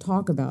can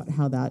talk about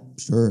how that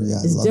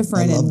is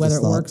different and whether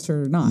it works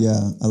or not.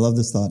 Yeah, I love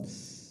this thought.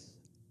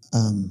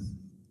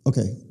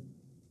 Okay.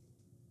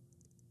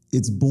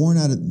 It's born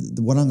out of,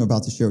 what I'm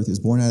about to share with you is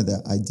born out of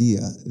the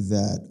idea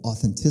that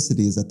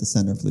authenticity is at the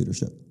center of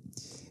leadership.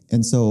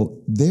 And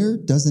so there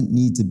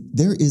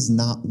is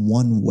not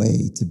one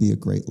way to be a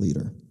great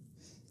leader.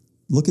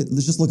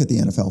 Let's just look at the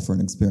NFL for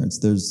an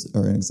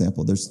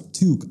example. There's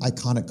 2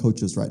 iconic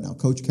coaches right now,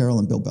 Coach Carroll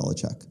and Bill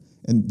Belichick,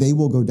 and they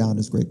will go down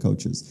as great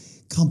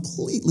coaches.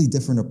 Completely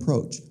different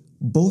approach.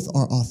 Both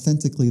are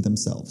authentically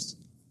themselves.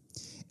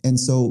 And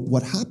so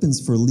what happens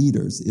for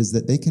leaders is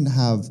that they can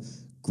have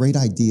great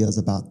ideas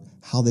about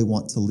how they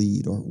want to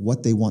lead or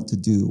what they want to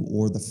do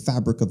or the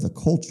fabric of the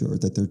culture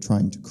that they're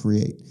trying to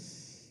create.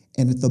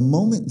 And at the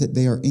moment that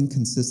they are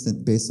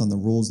inconsistent based on the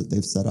rules that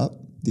they've set up,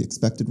 the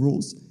expected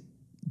rules,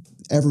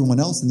 everyone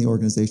else in the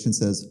organization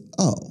says,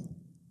 oh,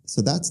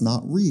 so that's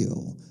not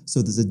real.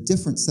 So there's a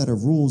different set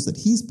of rules that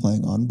he's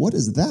playing on. What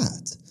is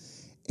that?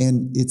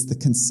 And it's the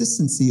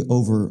consistency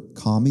over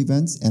calm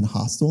events and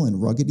hostile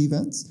and rugged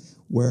events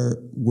where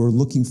we're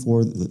looking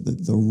for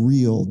the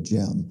real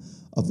gem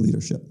of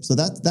leadership. So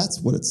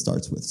that's what it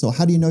starts with. So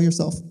how do you know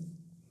yourself?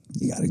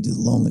 You got to do the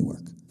lonely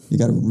work. You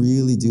got to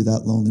really do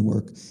that lonely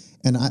work.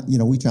 And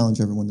we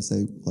challenge everyone to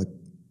say, like,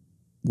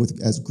 with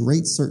as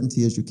great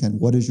certainty as you can,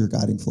 what is your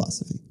guiding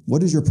philosophy?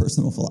 What is your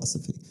personal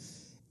philosophy?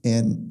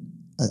 And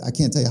I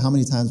can't tell you how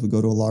many times we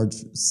go to a large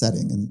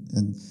setting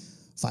and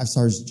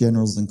 5-star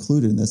generals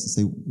included in this and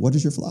say, what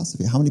is your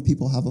philosophy? How many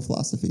people have a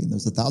philosophy? And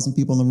there's 1,000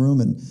 people in the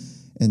room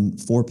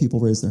and 4 people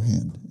raise their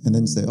hand. And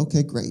then you say,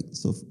 okay, great.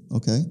 So,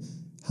 okay,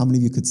 how many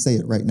of you could say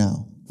it right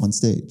now on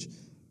stage?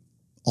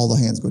 All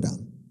the hands go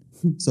down.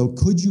 So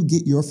could you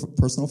get your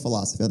personal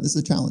philosophy out? This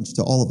is a challenge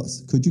to all of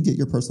us. Could you get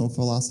your personal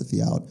philosophy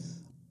out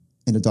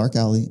in a dark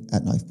alley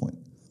at knife point?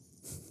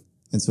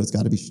 And so it's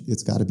got to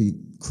be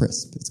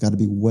crisp. It's got to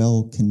be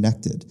well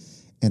connected.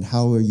 And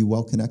how are you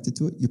well connected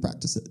to it? You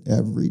practice it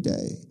every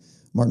day.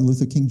 Martin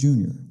Luther King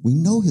Jr., we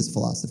know his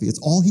philosophy. It's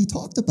all he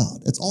talked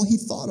about. It's all he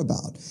thought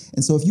about.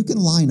 And so if you can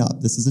line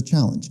up, this is a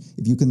challenge.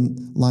 If you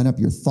can line up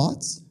your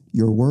thoughts,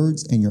 your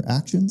words and your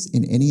actions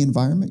in any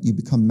environment, you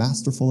become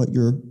masterful at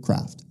your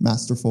craft,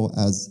 masterful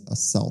as a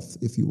self,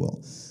 if you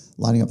will.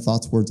 Lining up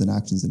thoughts, words, and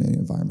actions in any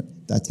environment.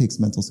 That takes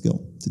mental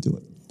skill to do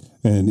it.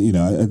 And,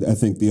 I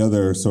think the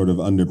other sort of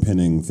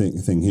underpinning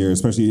thing here,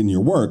 especially in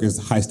your work,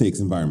 is high stakes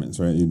environments,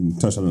 right? You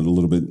touched on it a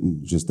little bit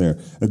just there.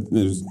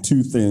 There's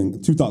two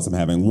thoughts I'm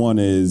having. One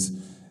is,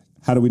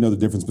 how do we know the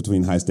difference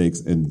between high stakes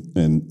and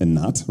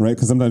not, right?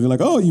 Because sometimes you're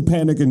like, oh, you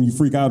panic and you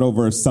freak out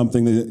over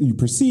something that you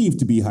perceive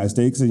to be high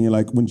stakes, and you're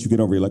like, once you get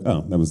over, you're like,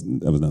 oh, that was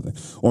nothing.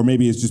 Or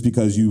maybe it's just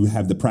because you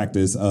have the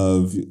practice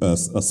of a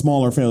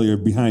smaller failure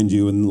behind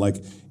you, and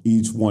like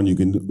each one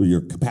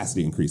your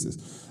capacity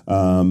increases.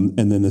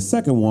 And then the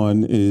second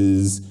one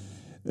is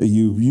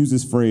you use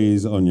this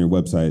phrase on your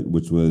website,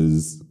 which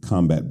was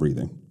combat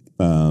breathing.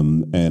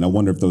 And I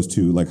wonder if those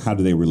two, like, how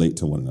do they relate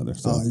to one another?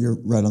 So. You're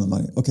right on the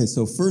money. Okay,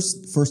 so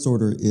first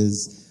order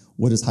is,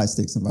 what is high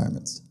stakes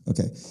environments?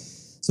 Okay,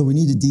 so we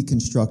need to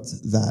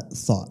deconstruct that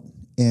thought.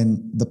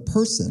 And the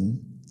person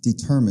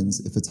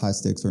determines if it's high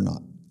stakes or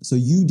not. So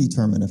you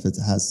determine if it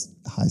has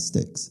high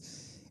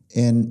stakes.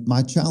 And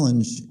my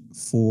challenge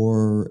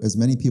for as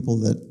many people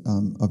that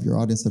of your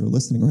audience that are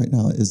listening right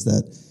now is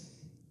that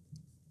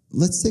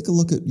let's take a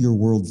look at your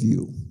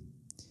worldview.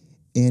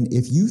 And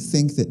if you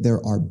think that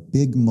there are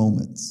big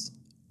moments,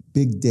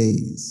 big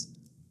days,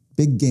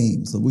 big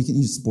games, so we can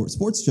use sports.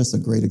 Sports is just a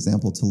great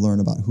example to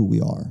learn about who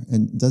we are.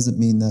 And it doesn't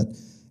mean that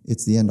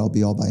it's the end all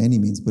be all by any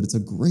means, but it's a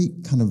great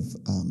kind of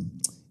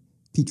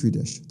petri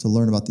dish to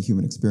learn about the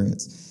human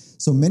experience.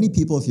 So many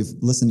people, if you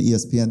listen to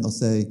ESPN, they'll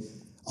say,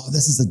 oh,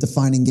 this is a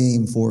defining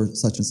game for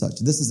such and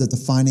such. This is a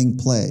defining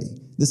play.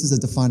 This is a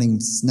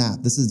defining snap.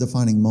 This is a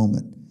defining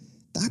moment.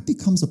 That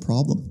becomes a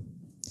problem.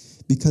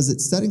 Because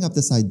it's setting up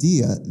this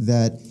idea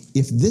that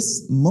if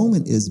this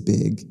moment is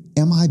big,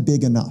 am I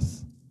big enough?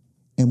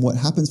 And what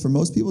happens for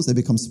most people is they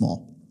become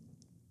small.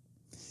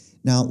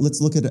 Now,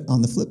 let's look at it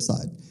on the flip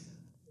side.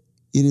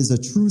 It is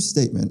a true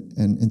statement,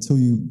 and until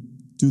you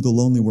do the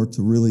lonely work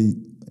to really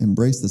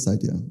embrace this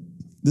idea,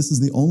 this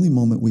is the only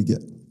moment we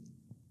get.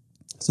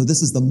 So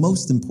this is the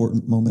most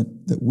important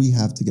moment that we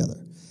have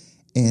together.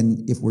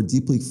 And if we're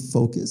deeply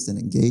focused and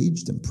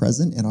engaged and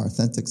present in our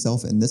authentic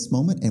self in this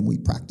moment, and we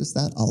practice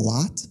that a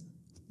lot,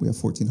 we have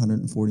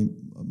 1,440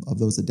 of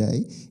those a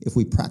day. If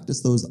we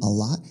practice those a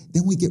lot,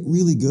 then we get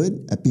really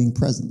good at being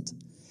present.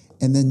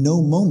 And then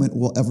no moment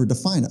will ever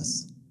define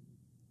us.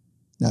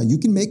 Now, you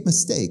can make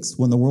mistakes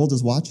when the world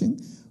is watching,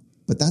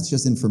 but that's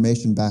just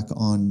information back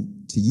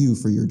on to you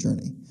for your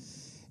journey.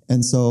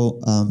 And so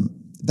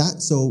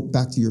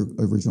back to your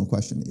original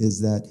question, is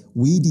that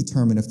we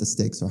determine if the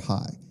stakes are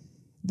high.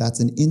 That's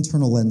an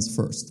internal lens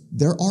first.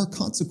 There are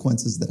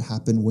consequences that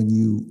happen when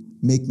you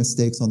make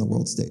mistakes on the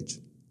world stage.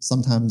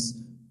 Sometimes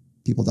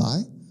people die,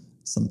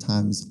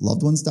 sometimes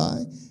loved ones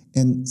die,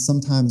 and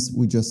sometimes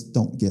we just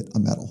don't get a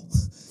medal.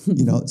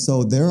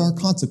 So there are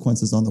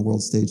consequences on the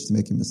world stage to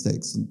making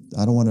mistakes. And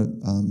I don't want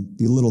to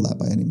belittle that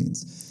by any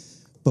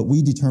means, but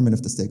we determine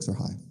if the stakes are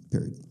high,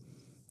 period.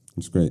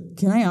 That's great.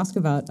 Can I ask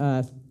about,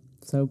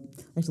 so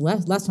actually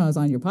last time I was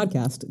on your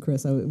podcast,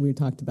 Chris, we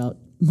talked about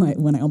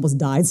when I almost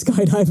died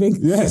skydiving.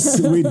 Yes,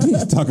 we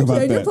did talk about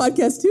that. Your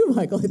podcast too,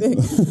 Michael, I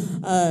think.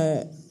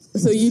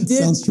 So you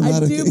did. Sounds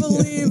traumatic. I do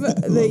believe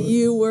that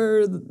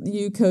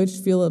you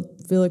coached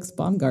Felix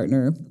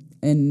Baumgartner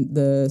in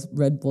the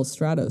Red Bull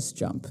Stratos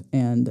jump,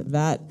 and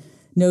that,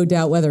 no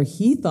doubt, whether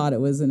he thought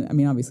it was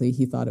obviously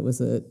he thought it was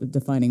a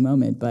defining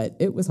moment, but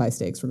it was high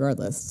stakes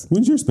regardless.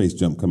 When's your space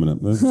jump coming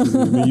up?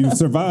 You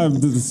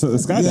survived the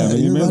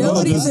skydiving.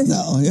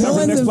 No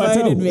one's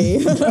invited me.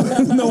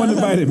 No one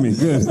invited me.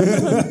 Good.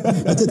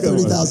 I did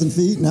 30,000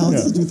 feet. Now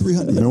let's do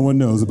 300. No one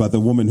knows about the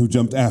woman who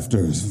jumped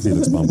after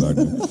Felix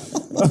Baumgartner.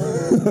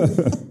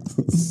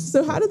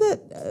 So how did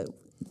that?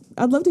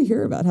 I'd love to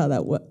hear about how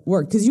that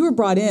worked, because you were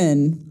brought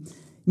in.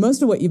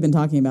 Most of what you've been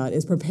talking about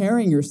is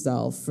preparing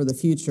yourself for the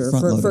future,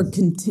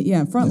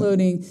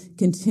 front-loading,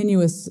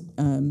 continuous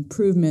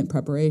improvement,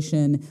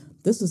 preparation.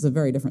 This was a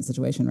very different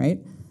situation, right?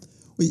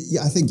 Well,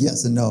 yeah, I think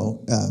yes and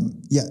no.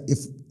 If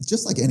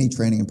just like any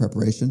training and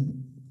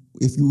preparation,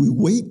 if you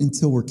wait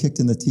until we're kicked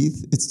in the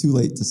teeth, it's too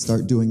late to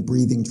start doing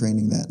breathing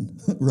training then,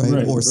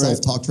 right? Or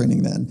self-talk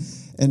training then.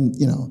 And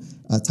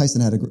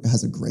Tyson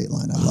has a great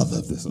line. I love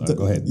it. This.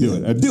 Go ahead, do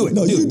it. Do it.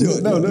 No, you do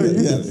it. No, you do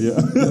it.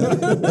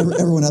 Yeah.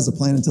 Everyone has a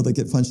plan until they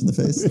get punched in the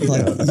face.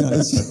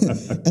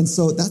 And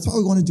so that's why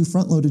we want to do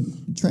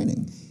front-loaded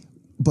training.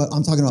 But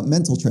I'm talking about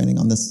mental training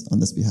on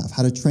this behalf.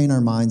 How to train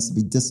our minds to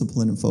be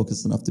disciplined and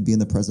focused enough to be in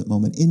the present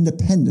moment,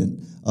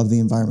 independent of the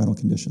environmental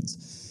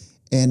conditions.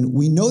 And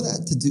we know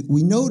to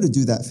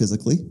do that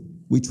physically.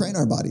 We train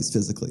our bodies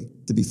physically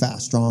to be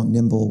fast, strong,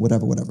 nimble,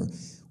 whatever.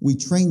 We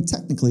train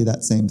technically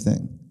that same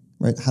thing,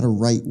 right? How to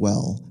write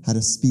well, how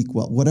to speak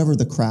well, whatever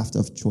the craft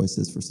of choice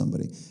is for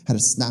somebody. How to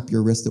snap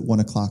your wrist at 1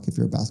 o'clock if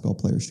you're a basketball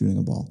player shooting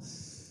a ball.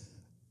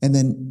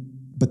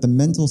 But the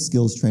mental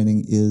skills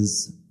training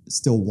is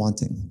still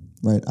wanting,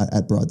 right,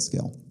 at broad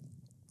scale.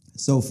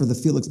 So for the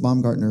Felix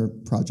Baumgartner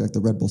project,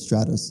 the Red Bull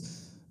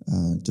Stratos,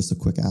 just a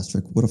quick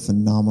asterisk, what a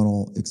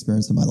phenomenal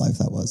experience in my life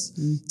that was.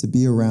 To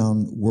be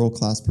around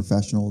world-class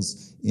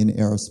professionals in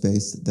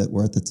aerospace that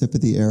were at the tip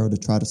of the arrow to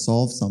try to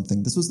solve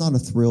something. This was not a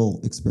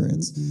thrill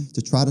experience.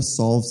 To try to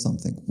solve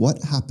something.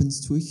 What happens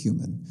to a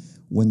human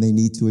when they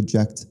need to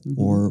eject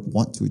or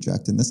want to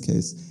eject, in this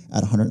case,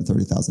 at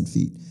 130,000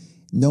 feet?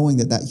 Knowing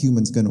that that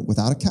human's going to,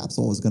 without a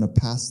capsule, is going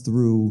to pass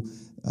through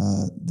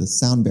the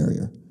sound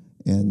barrier.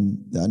 And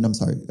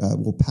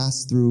will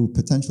pass through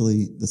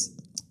potentially this.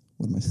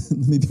 What am I?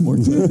 Let me be more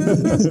clear.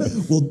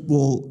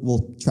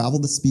 we'll travel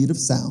the speed of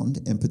sound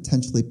and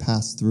potentially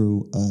pass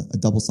through a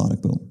double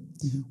sonic boom.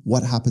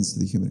 What happens to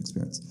the human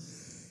experience?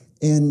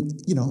 And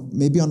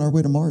maybe on our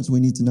way to Mars, we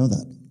need to know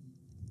that.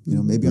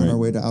 Maybe on our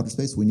way to outer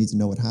space, we need to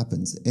know what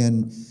happens.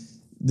 And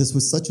this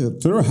was such a...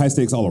 So there were high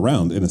stakes all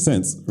around, in a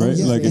sense, right?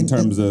 In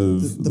terms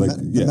of...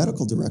 The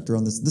medical director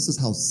on this is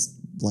how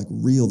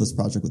real this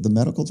project was. The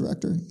medical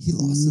director, he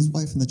lost his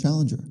wife in the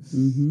Challenger.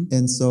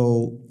 And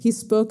so... He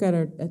spoke at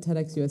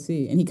TEDx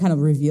USC, and he kind of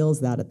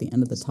reveals that at the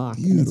end of the talk.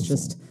 Beautiful. And it's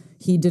just,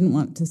 he didn't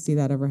want to see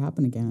that ever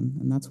happen again,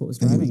 and that's what was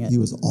driving it. He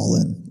was all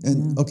in.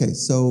 And okay,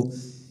 so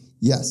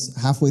yes,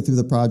 halfway through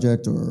the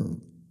project, or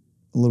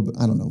a little bit,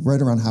 I don't know,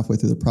 right around halfway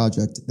through the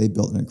project, they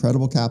built an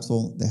incredible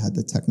capsule. They had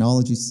the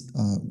technology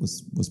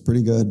was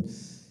pretty good.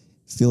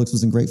 Felix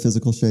was in great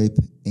physical shape,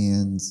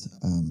 and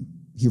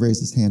he raised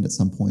his hand at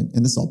some point,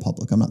 and this is all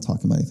public. I'm not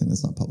talking about anything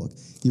that's not public.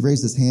 He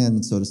raised his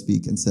hand, so to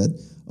speak, and said,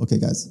 "Okay,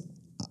 guys,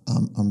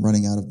 I'm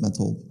running out of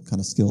mental kind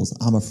of skills.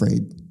 I'm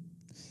afraid."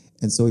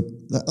 And so I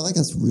think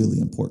that's really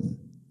important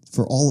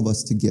for all of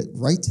us to get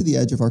right to the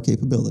edge of our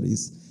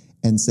capabilities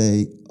and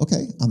say,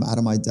 okay, I'm out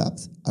of my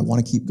depth. I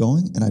want to keep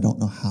going, and I don't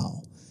know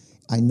how.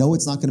 I know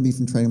it's not going to be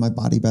from training my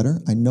body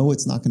better. I know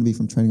it's not going to be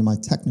from training my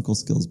technical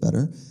skills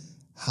better.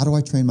 How do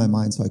I train my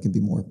mind so I can be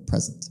more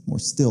present, more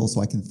still,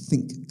 so I can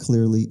think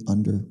clearly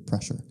under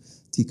pressure?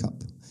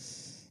 Teacup.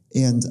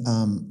 And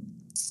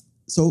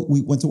so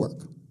we went to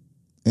work.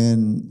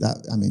 And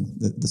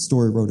the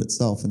story wrote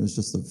itself, and it was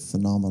just a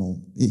phenomenal...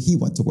 He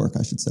went to work,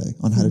 I should say,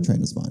 on how to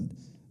train his mind.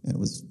 And it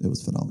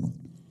was phenomenal.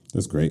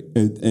 That's great.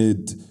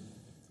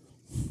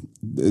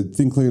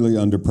 Think clearly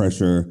under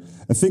pressure.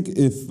 I think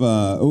if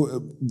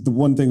the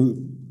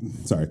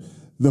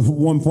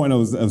one point I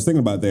was thinking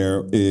about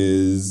there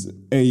is,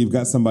 you've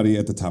got somebody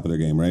at the top of their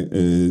game, right?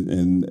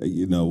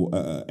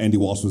 Andy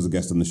Walsh was a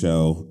guest on the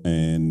show,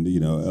 and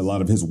a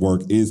lot of his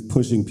work is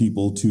pushing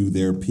people to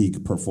their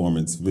peak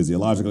performance,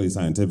 physiologically,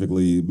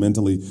 scientifically,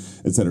 mentally,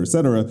 et cetera, et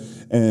cetera.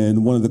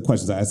 And one of the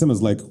questions I asked him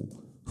was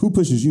who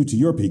pushes you to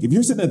your peak? If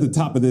you're sitting at the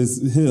top of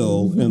this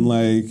hill and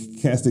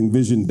casting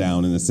vision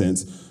down, in a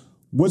sense,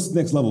 what's the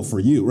next level for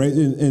you, right?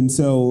 And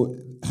so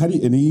how do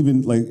you, and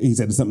even he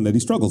said it's something that he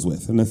struggles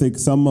with. And I think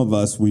some of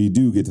us, we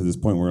do get to this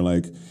point where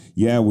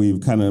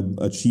we've kind of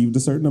achieved a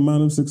certain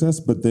amount of success,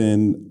 but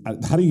then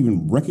how do you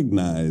even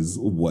recognize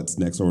what's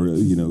next? Or,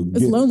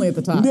 it's lonely at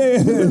the top.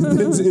 Yeah,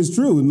 it's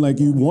true. And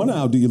you want to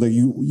outdo,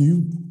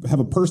 you have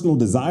a personal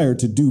desire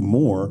to do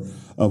more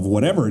of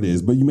whatever it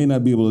is, but you may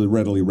not be able to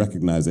readily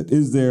recognize it.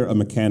 Is there a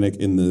mechanic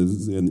in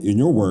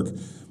your work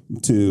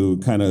to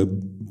kind of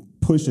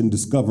push and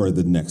discover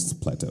the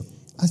next plateau?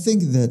 I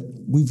think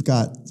that we've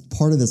got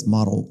part of this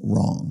model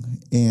wrong.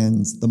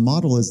 And the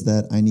model is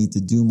that I need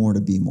to do more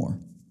to be more.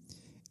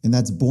 And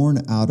that's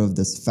born out of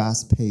this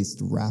fast-paced,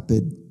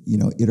 rapid,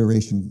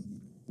 iteration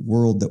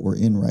world that we're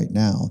in right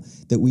now,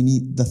 that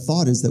the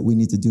thought is that we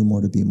need to do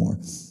more to be more.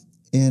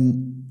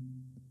 And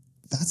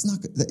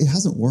it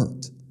hasn't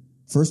worked.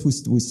 First,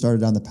 we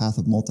started down the path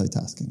of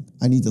multitasking.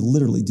 I need to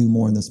literally do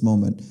more in this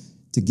moment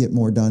to get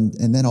more done,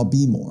 and then I'll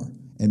be more.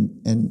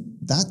 And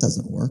that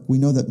doesn't work. We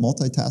know that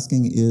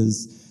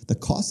the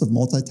cost of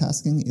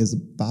multitasking is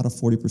about a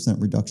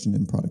 40% reduction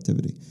in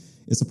productivity.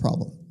 It's a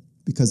problem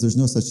because there's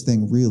no such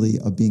thing really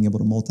of being able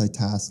to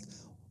multitask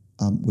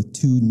with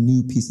two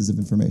new pieces of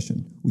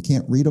information. We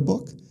can't read a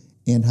book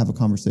and have a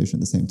conversation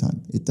at the same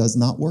time. It does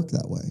not work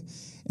that way.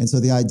 And so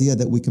the idea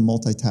that we can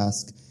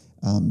multitask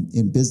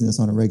in business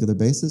on a regular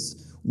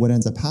basis, what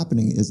ends up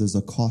happening is there's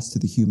a cost to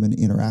the human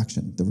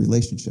interaction, the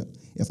relationship.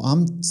 If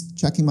I'm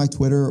checking my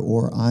Twitter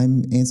or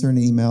I'm answering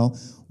an email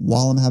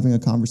while I'm having a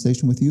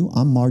conversation with you,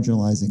 I'm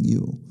marginalizing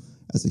you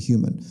as a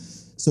human.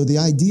 So the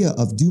idea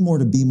of do more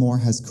to be more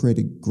has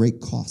created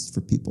great costs for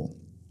people.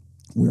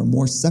 We are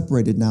more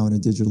separated now in a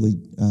digitally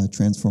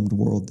transformed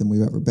world than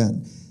we've ever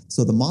been.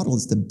 So the model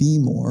is to be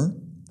more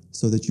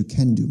so that you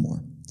can do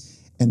more.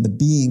 And the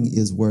being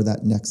is where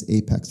that next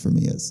apex for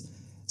me is.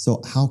 So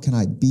how can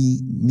I be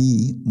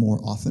me more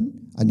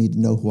often? I need to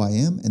know who I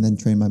am and then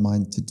train my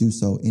mind to do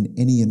so in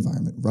any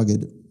environment,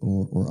 rugged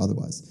or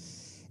otherwise.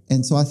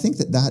 And so I think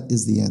that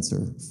is the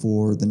answer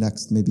for the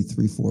next maybe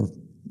 3, 4,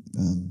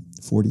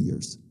 40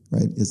 years,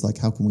 right? Is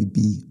how can we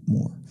be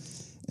more?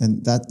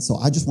 And so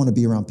I just want to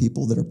be around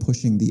people that are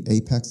pushing the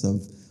apex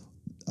of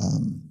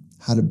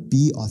how to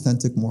be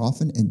authentic more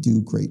often and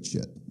do great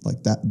shit.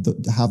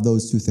 To have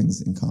those two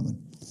things in common.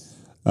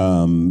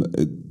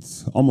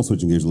 It's almost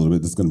switching gears a little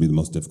bit. This is going to be the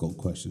most difficult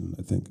question,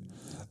 I think.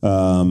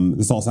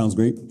 This all sounds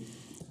great.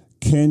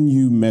 Can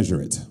you measure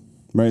it?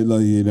 Right,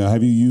 like,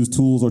 have you used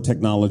tools or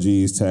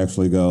technologies to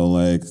actually go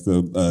like,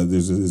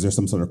 is there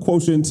some sort of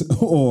quotient,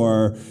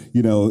 or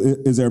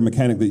is there a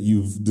mechanic that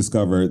you've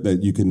discovered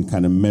that you can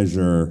kind of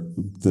measure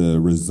the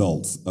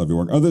results of your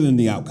work, other than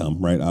the outcome,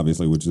 right?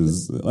 Obviously, which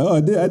is I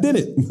did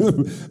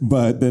it,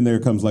 but then there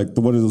comes like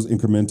what are those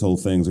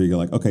incremental things where you're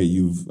like, okay,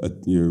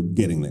 you're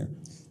getting there.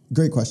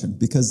 Great question,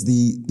 because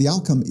the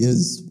outcome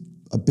is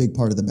a big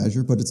part of the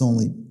measure, but it's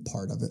only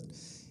part of it.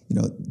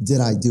 Did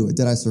I do it?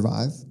 Did I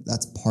survive?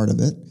 That's part of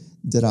it.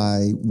 Did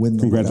I win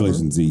the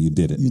Congratulations, Z, you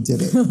did it. You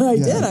did it. I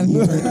did. I'm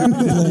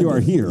here. You are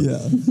here. Yeah.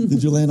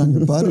 Did you land on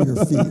your butt or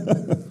your feet?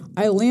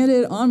 I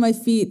landed on my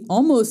feet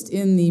almost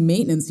in the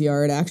maintenance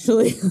yard,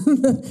 actually.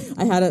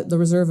 I had the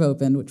reserve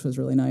open, which was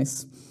really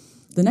nice.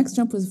 The next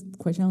jump was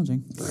quite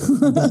challenging.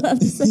 I have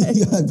to say.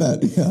 Yeah, I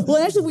bet. Yeah.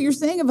 Well, actually, what you're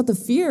saying about the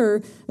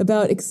fear,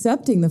 about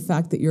accepting the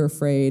fact that you're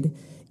afraid,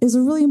 is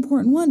a really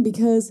important one,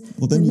 because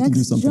then you can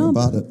do something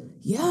about it.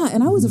 Yeah,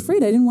 and I was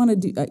afraid. I didn't want to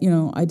do.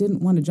 I didn't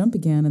want to jump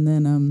again. And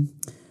then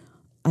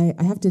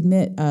I have to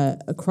admit,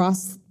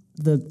 across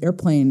the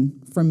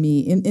airplane from me,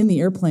 in the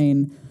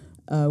airplane,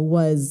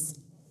 was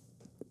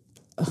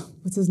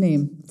what's his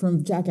name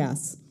from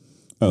Jackass?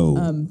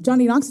 Oh,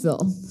 Johnny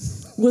Knoxville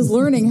was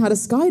learning how to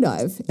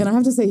skydive, and I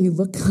have to say he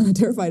looked kind of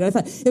terrified. I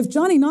thought, if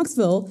Johnny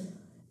Knoxville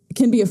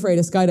can be afraid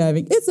of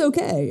skydiving, it's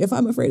okay if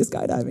I'm afraid of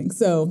skydiving.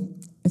 So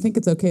I think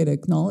it's okay to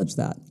acknowledge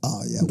that.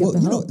 Oh, yeah.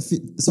 Well, so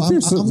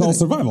it's all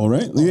survival,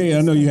 right? Yeah,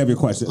 I know you have your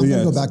question. I'm going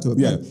to go back to it.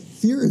 Yeah.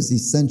 Fear is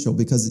essential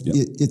because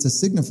it's a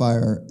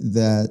signifier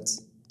that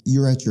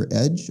you're at your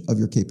edge of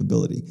your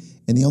capability.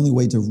 And the only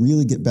way to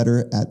really get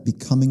better at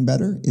becoming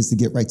better is to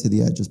get right to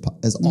the edge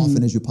as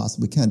often as you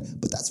possibly can.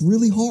 But that's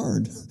really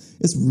hard.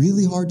 It's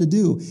really hard to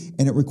do.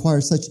 And it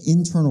requires such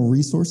internal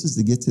resources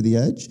to get to the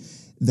edge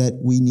that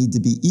we need to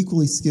be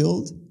equally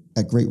skilled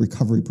at great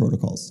recovery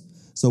protocols.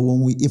 So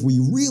if we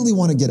really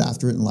want to get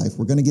after it in life,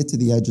 we're going to get to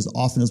the edge as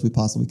often as we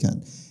possibly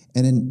can.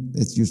 And then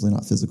it's usually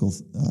not physical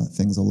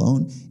things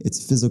alone.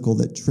 It's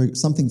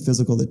something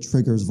physical that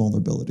triggers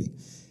vulnerability.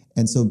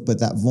 And so, but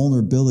that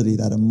vulnerability,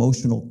 that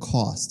emotional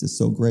cost is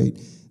so great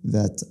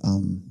that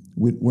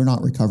we're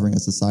not recovering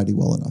as a society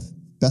well enough.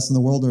 Best in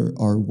the world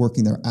are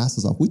working their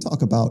asses off. We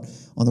talk about,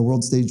 on the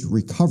world stage,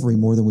 recovery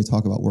more than we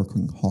talk about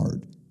working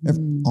hard.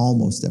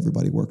 Almost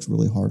everybody works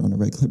really hard on a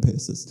regular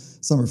basis.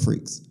 Some are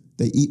freaks.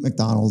 They eat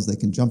McDonald's, they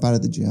can jump out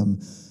of the gym,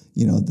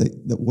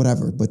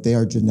 whatever, but they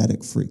are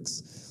genetic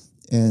freaks.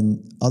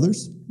 And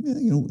others,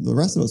 the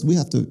rest of us, we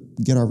have to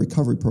get our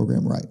recovery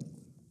program right.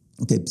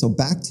 Okay, so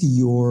back to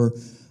your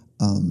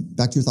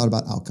thought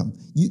about outcome.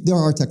 There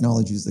are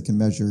technologies that can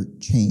measure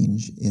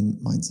change in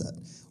mindset.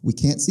 We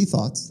can't see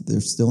thoughts.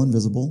 They're still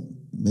invisible,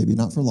 maybe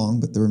not for long,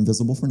 but they're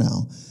invisible for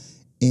now.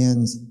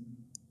 And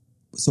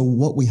so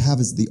what we have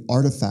is the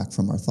artifact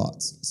from our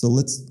thoughts. So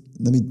let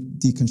me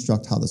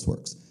deconstruct how this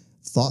works.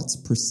 Thoughts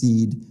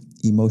precede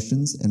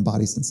emotions and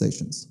body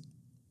sensations.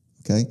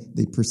 Okay?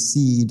 They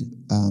precede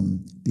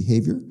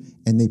behavior,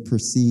 and they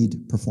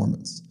precede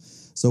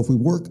performance. So if we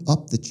work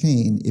up the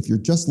chain, if you're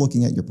just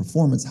looking at your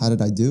performance, how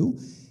did I do?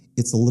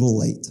 It's a little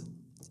late.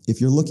 If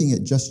you're looking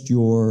at just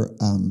your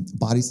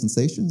body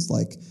sensations,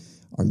 like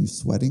are you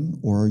sweating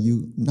or are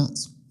you not?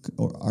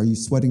 Or are you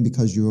sweating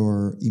because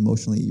you're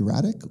emotionally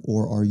erratic,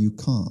 or are you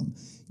calm?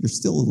 You're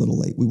still a little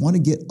late. We want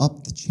to get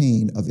up the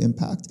chain of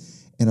impact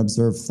and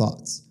observe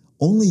thoughts.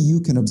 Only you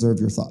can observe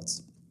your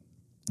thoughts.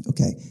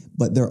 Okay,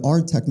 but there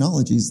are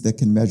technologies that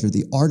can measure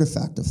the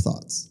artifact of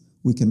thoughts.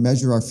 We can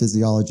measure our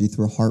physiology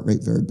through heart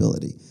rate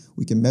variability.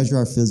 We can measure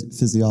our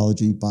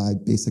physiology by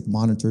basic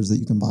monitors that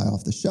you can buy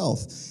off the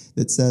shelf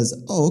that says,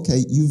 oh,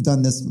 okay, you've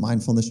done this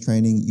mindfulness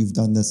training, you've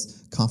done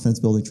this confidence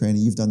building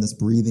training, you've done this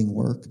breathing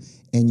work,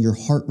 and your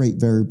heart rate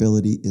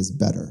variability is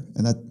better.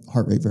 And that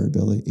heart rate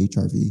variability,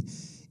 HRV,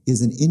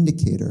 is an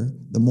indicator.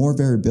 The more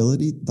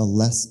variability, the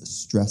less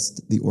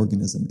stressed the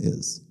organism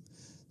is.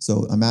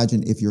 So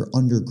imagine if you're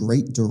under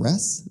great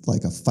duress,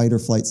 like a fight or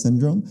flight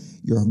syndrome,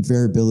 your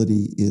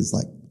variability is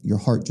like your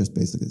heart just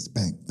basically is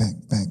bang,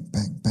 bang, bang,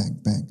 bang, bang,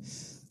 bang.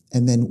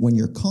 And then when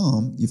you're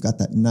calm, you've got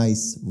that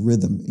nice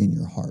rhythm in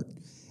your heart.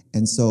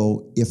 And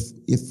so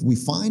if we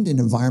find an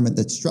environment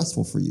that's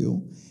stressful for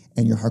you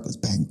and your heart goes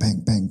bang,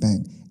 bang, bang,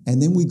 bang,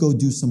 and then we go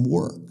do some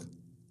work,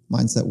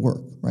 mindset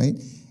work, right?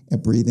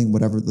 And breathing,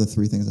 whatever the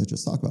three things I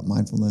just talked about,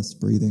 mindfulness,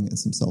 breathing, and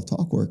some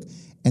self-talk work.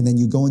 And then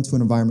you go into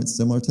an environment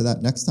similar to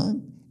that next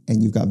time,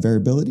 and you've got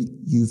variability,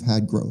 you've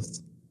had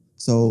growth.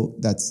 So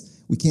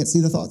we can't see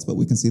the thoughts, but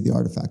we can see the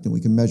artifact, and we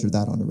can measure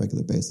that on a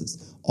regular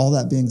basis. All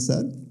that being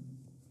said,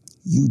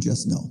 you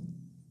just know.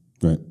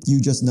 Right. You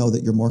just know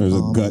that you're more There's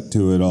calm. a gut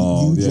to it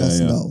all. You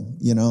just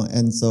know,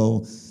 and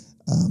so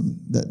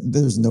that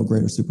there's no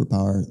greater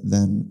superpower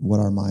than what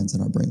our minds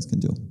and our brains can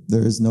do.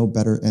 There is no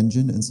better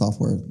engine and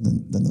software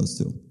than those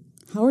two.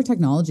 How are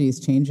technologies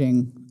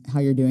changing how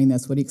you're doing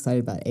this? What are you excited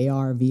about?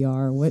 AR,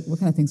 VR? What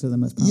kind of things are the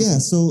most promising? Yeah,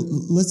 so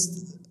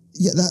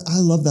I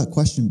love that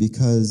question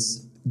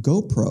because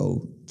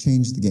GoPro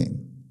changed the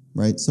game,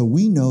 right? So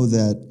we know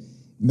that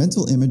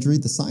mental imagery,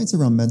 the science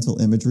around mental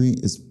imagery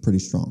is pretty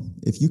strong.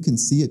 If you can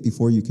see it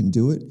before you can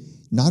do it,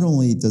 not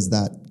only does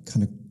that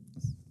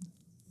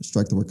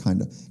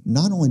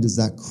not only does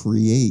that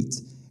create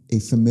a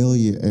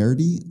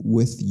familiarity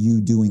with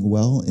you doing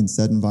well in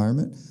said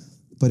environment,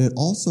 but it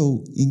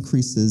also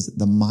increases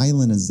the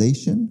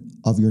myelinization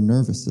of your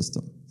nervous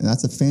system. And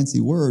that's a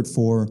fancy word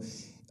for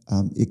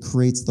it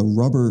creates the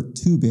rubber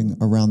tubing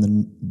around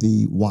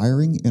the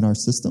wiring in our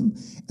system.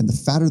 And the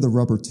fatter the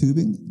rubber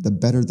tubing, the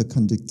better the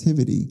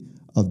conductivity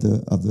of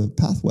the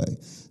pathway.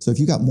 So if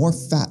you got more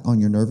fat on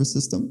your nervous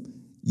system,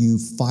 you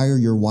fire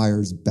your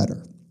wires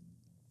better.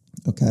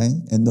 Okay?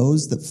 And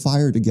those that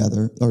fire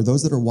together, or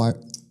those that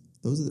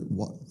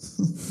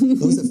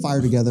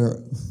fire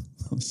together.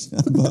 Oh, shit.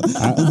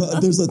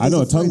 I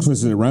know a tongue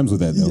twister that rhymes with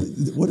that, though.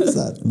 What is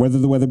that? Whether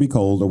the weather be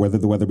cold or whether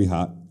the weather be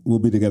hot, we'll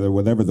be together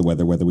whatever the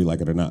weather, whether we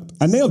like it or not.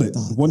 I nailed it.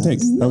 One take.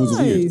 Nice. That was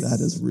weird. That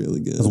is really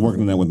good. I was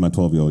working on that with my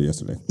 12-year-old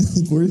yesterday.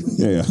 Were you?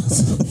 Yeah.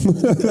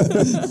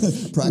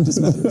 Practice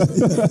matters.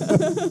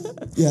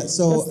 Yeah,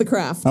 so That's the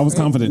craft. I was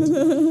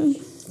confident.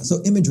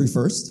 So imagery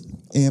first,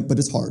 but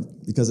it's hard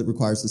because it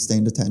requires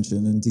sustained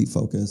attention and deep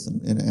focus,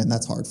 and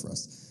that's hard for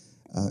us.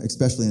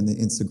 Especially in the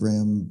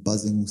Instagram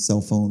buzzing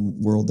cell phone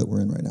world that we're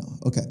in right now.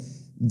 Okay.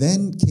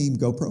 Then came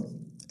GoPro,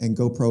 and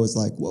GoPro is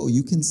like, whoa,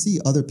 you can see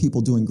other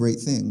people doing great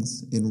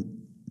things in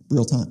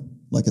real time,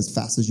 like as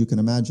fast as you can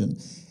imagine.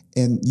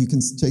 And you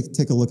can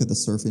take a look at the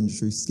surf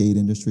industry, skate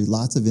industry,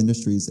 lots of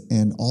industries,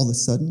 and all of a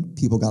sudden,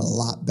 people got a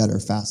lot better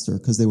faster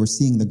because they were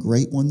seeing the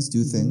great ones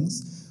do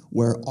things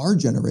where our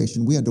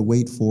generation, we had to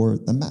wait for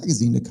the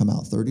magazine to come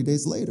out 30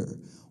 days later,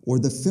 or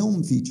the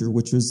film feature,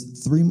 which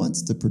was 3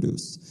 months to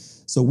produce.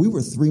 So we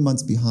were 3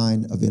 months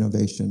behind of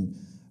innovation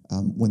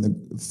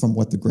from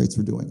what the greats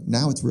were doing.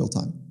 Now it's real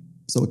time.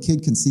 So a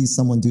kid can see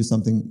someone do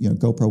something,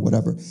 GoPro,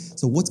 whatever.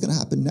 So what's going to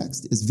happen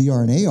next is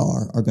VR and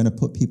AR are going to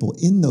put people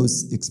in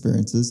those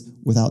experiences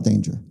without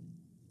danger.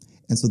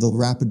 And so the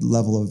rapid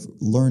level of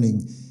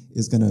learning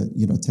is going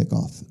to, take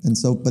off. And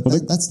so, but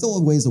that's still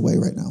a ways away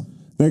right now.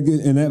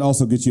 And that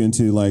also gets you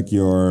into like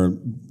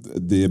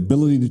the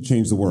ability to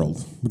change the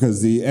world,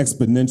 because the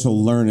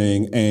exponential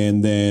learning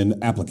and then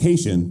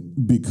application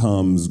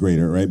becomes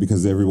greater, right?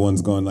 Because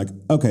everyone's going like,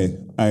 okay,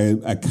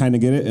 I kind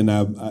of get it, and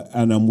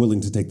I'm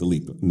willing to take the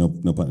leap. No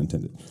pun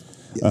intended.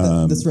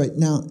 Yeah, that's right.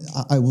 Now,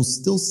 I will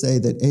still say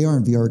that AR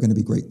and VR are going to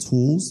be great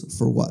tools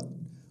for what?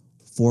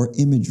 For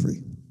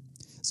imagery.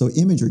 So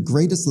imagery,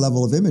 greatest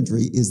level of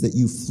imagery is that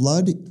you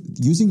flood,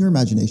 using your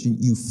imagination,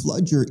 you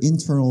flood your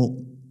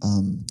internal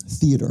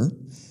theater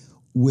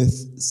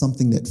with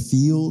something that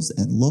feels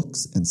and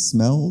looks and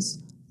smells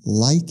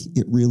like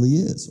it really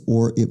is,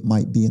 or it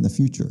might be in the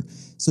future.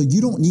 So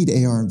you don't need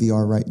AR and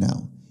VR right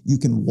now. You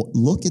can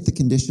look at the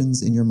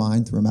conditions in your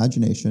mind through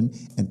imagination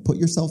and put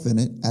yourself in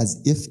it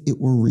as if it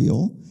were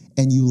real,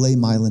 and you lay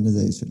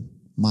myelinization.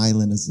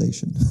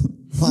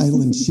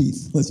 Myelin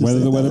sheath. Whether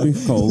the weather be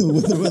cold.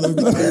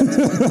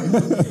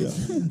 Yeah.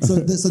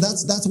 So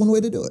that's one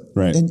way to do it.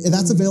 Right. And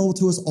that's available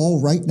to us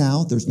all right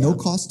now. There's no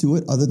cost to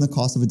it other than the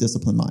cost of a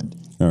disciplined mind.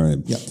 All right.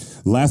 Yep.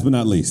 Last but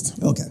not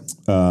least. Okay.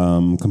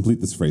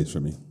 Complete this phrase for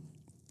me.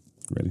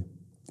 Ready?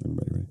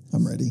 Everybody ready?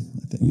 I'm ready,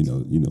 I think. You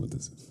know what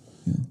this is.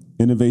 Yeah.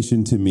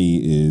 Innovation to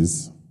me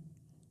is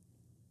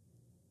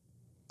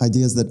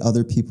ideas that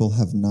other people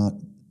have not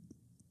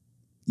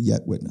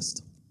yet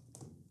witnessed.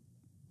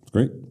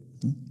 Great.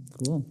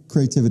 Cool.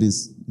 Creativity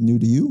is new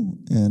to you,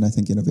 and I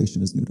think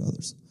innovation is new to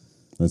others.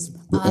 That's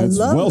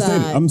love well that.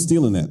 stated. I'm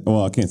stealing that.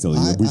 Well, I can't steal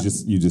it.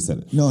 You just said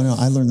it. No,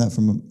 I learned that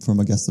from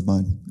a guest of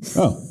mine.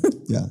 Oh.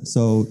 Yeah.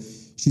 So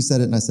she said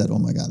it, and I said, "Oh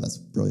my God, that's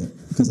brilliant,"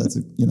 because that's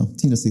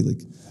Tina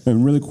Seelig.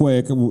 And really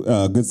quick,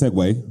 good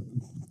segue.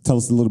 Tell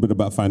us a little bit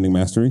about Finding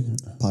Mastery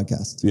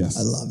Podcast. Yes.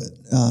 I love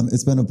it.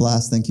 It's been a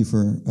blast. Thank you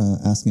for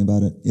asking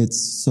about it. It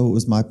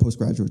was my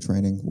postgraduate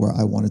training where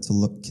I wanted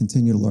to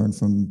continue to learn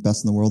from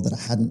best in the world that I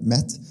hadn't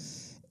met.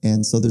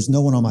 And so there's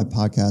no one on my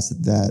podcast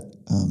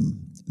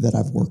that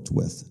I've worked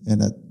with.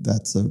 And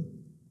that's a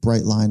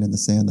bright line in the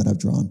sand that I've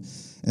drawn.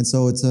 And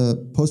so it's a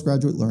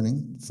postgraduate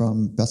learning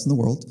from best in the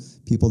world,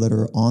 people that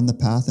are on the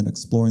path and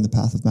exploring the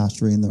path of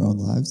mastery in their own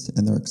lives,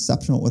 and they're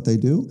exceptional at what they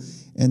do.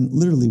 And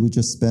literally, we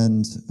just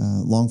spend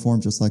long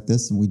form just like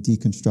this, and we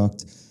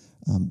deconstruct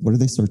what are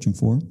they searching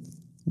for?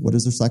 What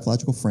is their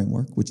psychological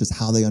framework, which is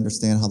how they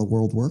understand how the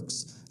world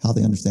works, how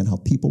they understand how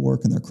people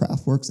work and their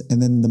craft works,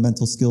 and then the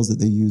mental skills that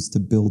they use to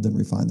build and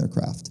refine their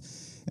craft.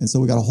 And so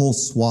we got a whole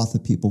swath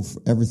of people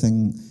for every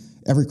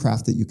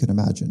craft that you can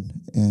imagine.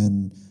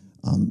 And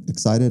I'm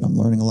excited. I'm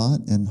learning a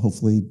lot, and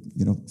hopefully,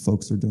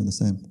 folks are doing the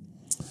same.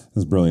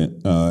 That's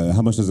brilliant.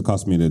 How much does it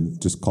cost me to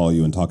just call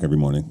you and talk every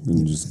morning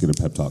and just get a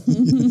pep talk? 10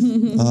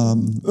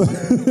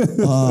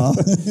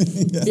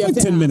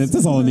 minutes.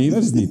 That's all I need.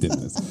 I just need 10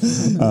 minutes.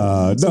 So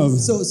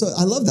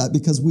I love that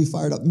because we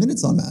fired up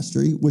Minutes on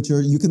Mastery, which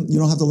are you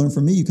don't have to learn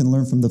from me. You can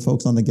learn from the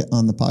folks on the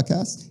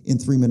podcast in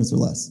 3 minutes or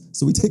less.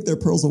 So we take their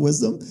pearls of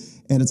wisdom,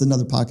 and it's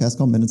another podcast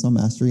called Minutes on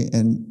Mastery.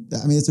 And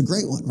I mean, it's a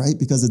great one, right?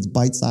 Because it's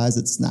bite-sized,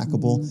 it's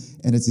snackable,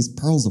 and it's these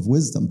pearls of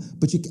wisdom.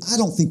 But I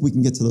don't think we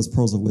can get to those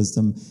pearls of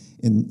wisdom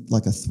in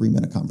like a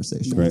 3-minute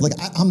conversation. Right. Like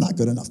I'm not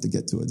good enough to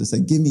get to it, to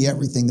say, give me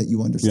everything that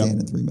you understand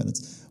in 3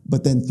 minutes.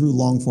 But then through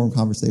long-form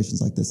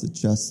conversations like this, it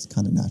just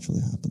kind of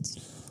naturally happens.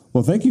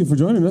 Well, thank you for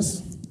joining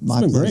us.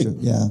 My pleasure. Great.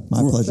 Yeah, my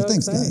pleasure.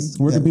 Thanks, guys.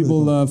 Where can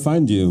people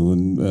find you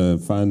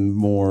and find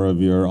more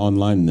of your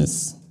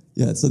onlineness?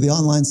 Yeah, so the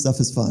online stuff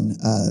is fun.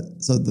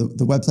 So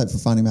the website for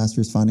Finding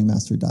Mastery is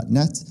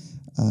findingmastery.net.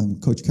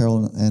 Coach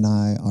Carol and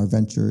I, our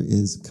venture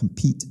is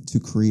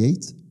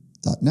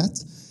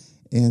competetocreate.net.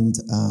 And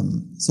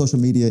social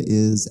media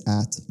is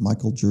at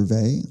Michael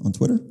Gervais on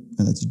Twitter,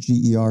 and that's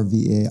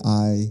GerVais.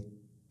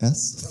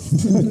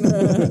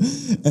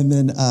 And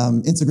then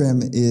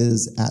Instagram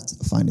is at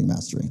Finding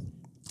Mastery.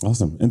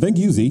 Awesome. And thank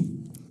you, Z.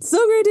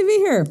 So great to be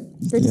here.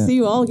 Great to see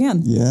you all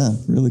again. Yeah,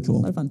 really cool.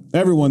 A lot of fun.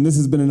 Everyone, this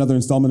has been another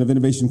installment of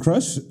Innovation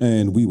Crush,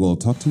 and we will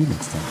talk to you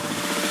next time.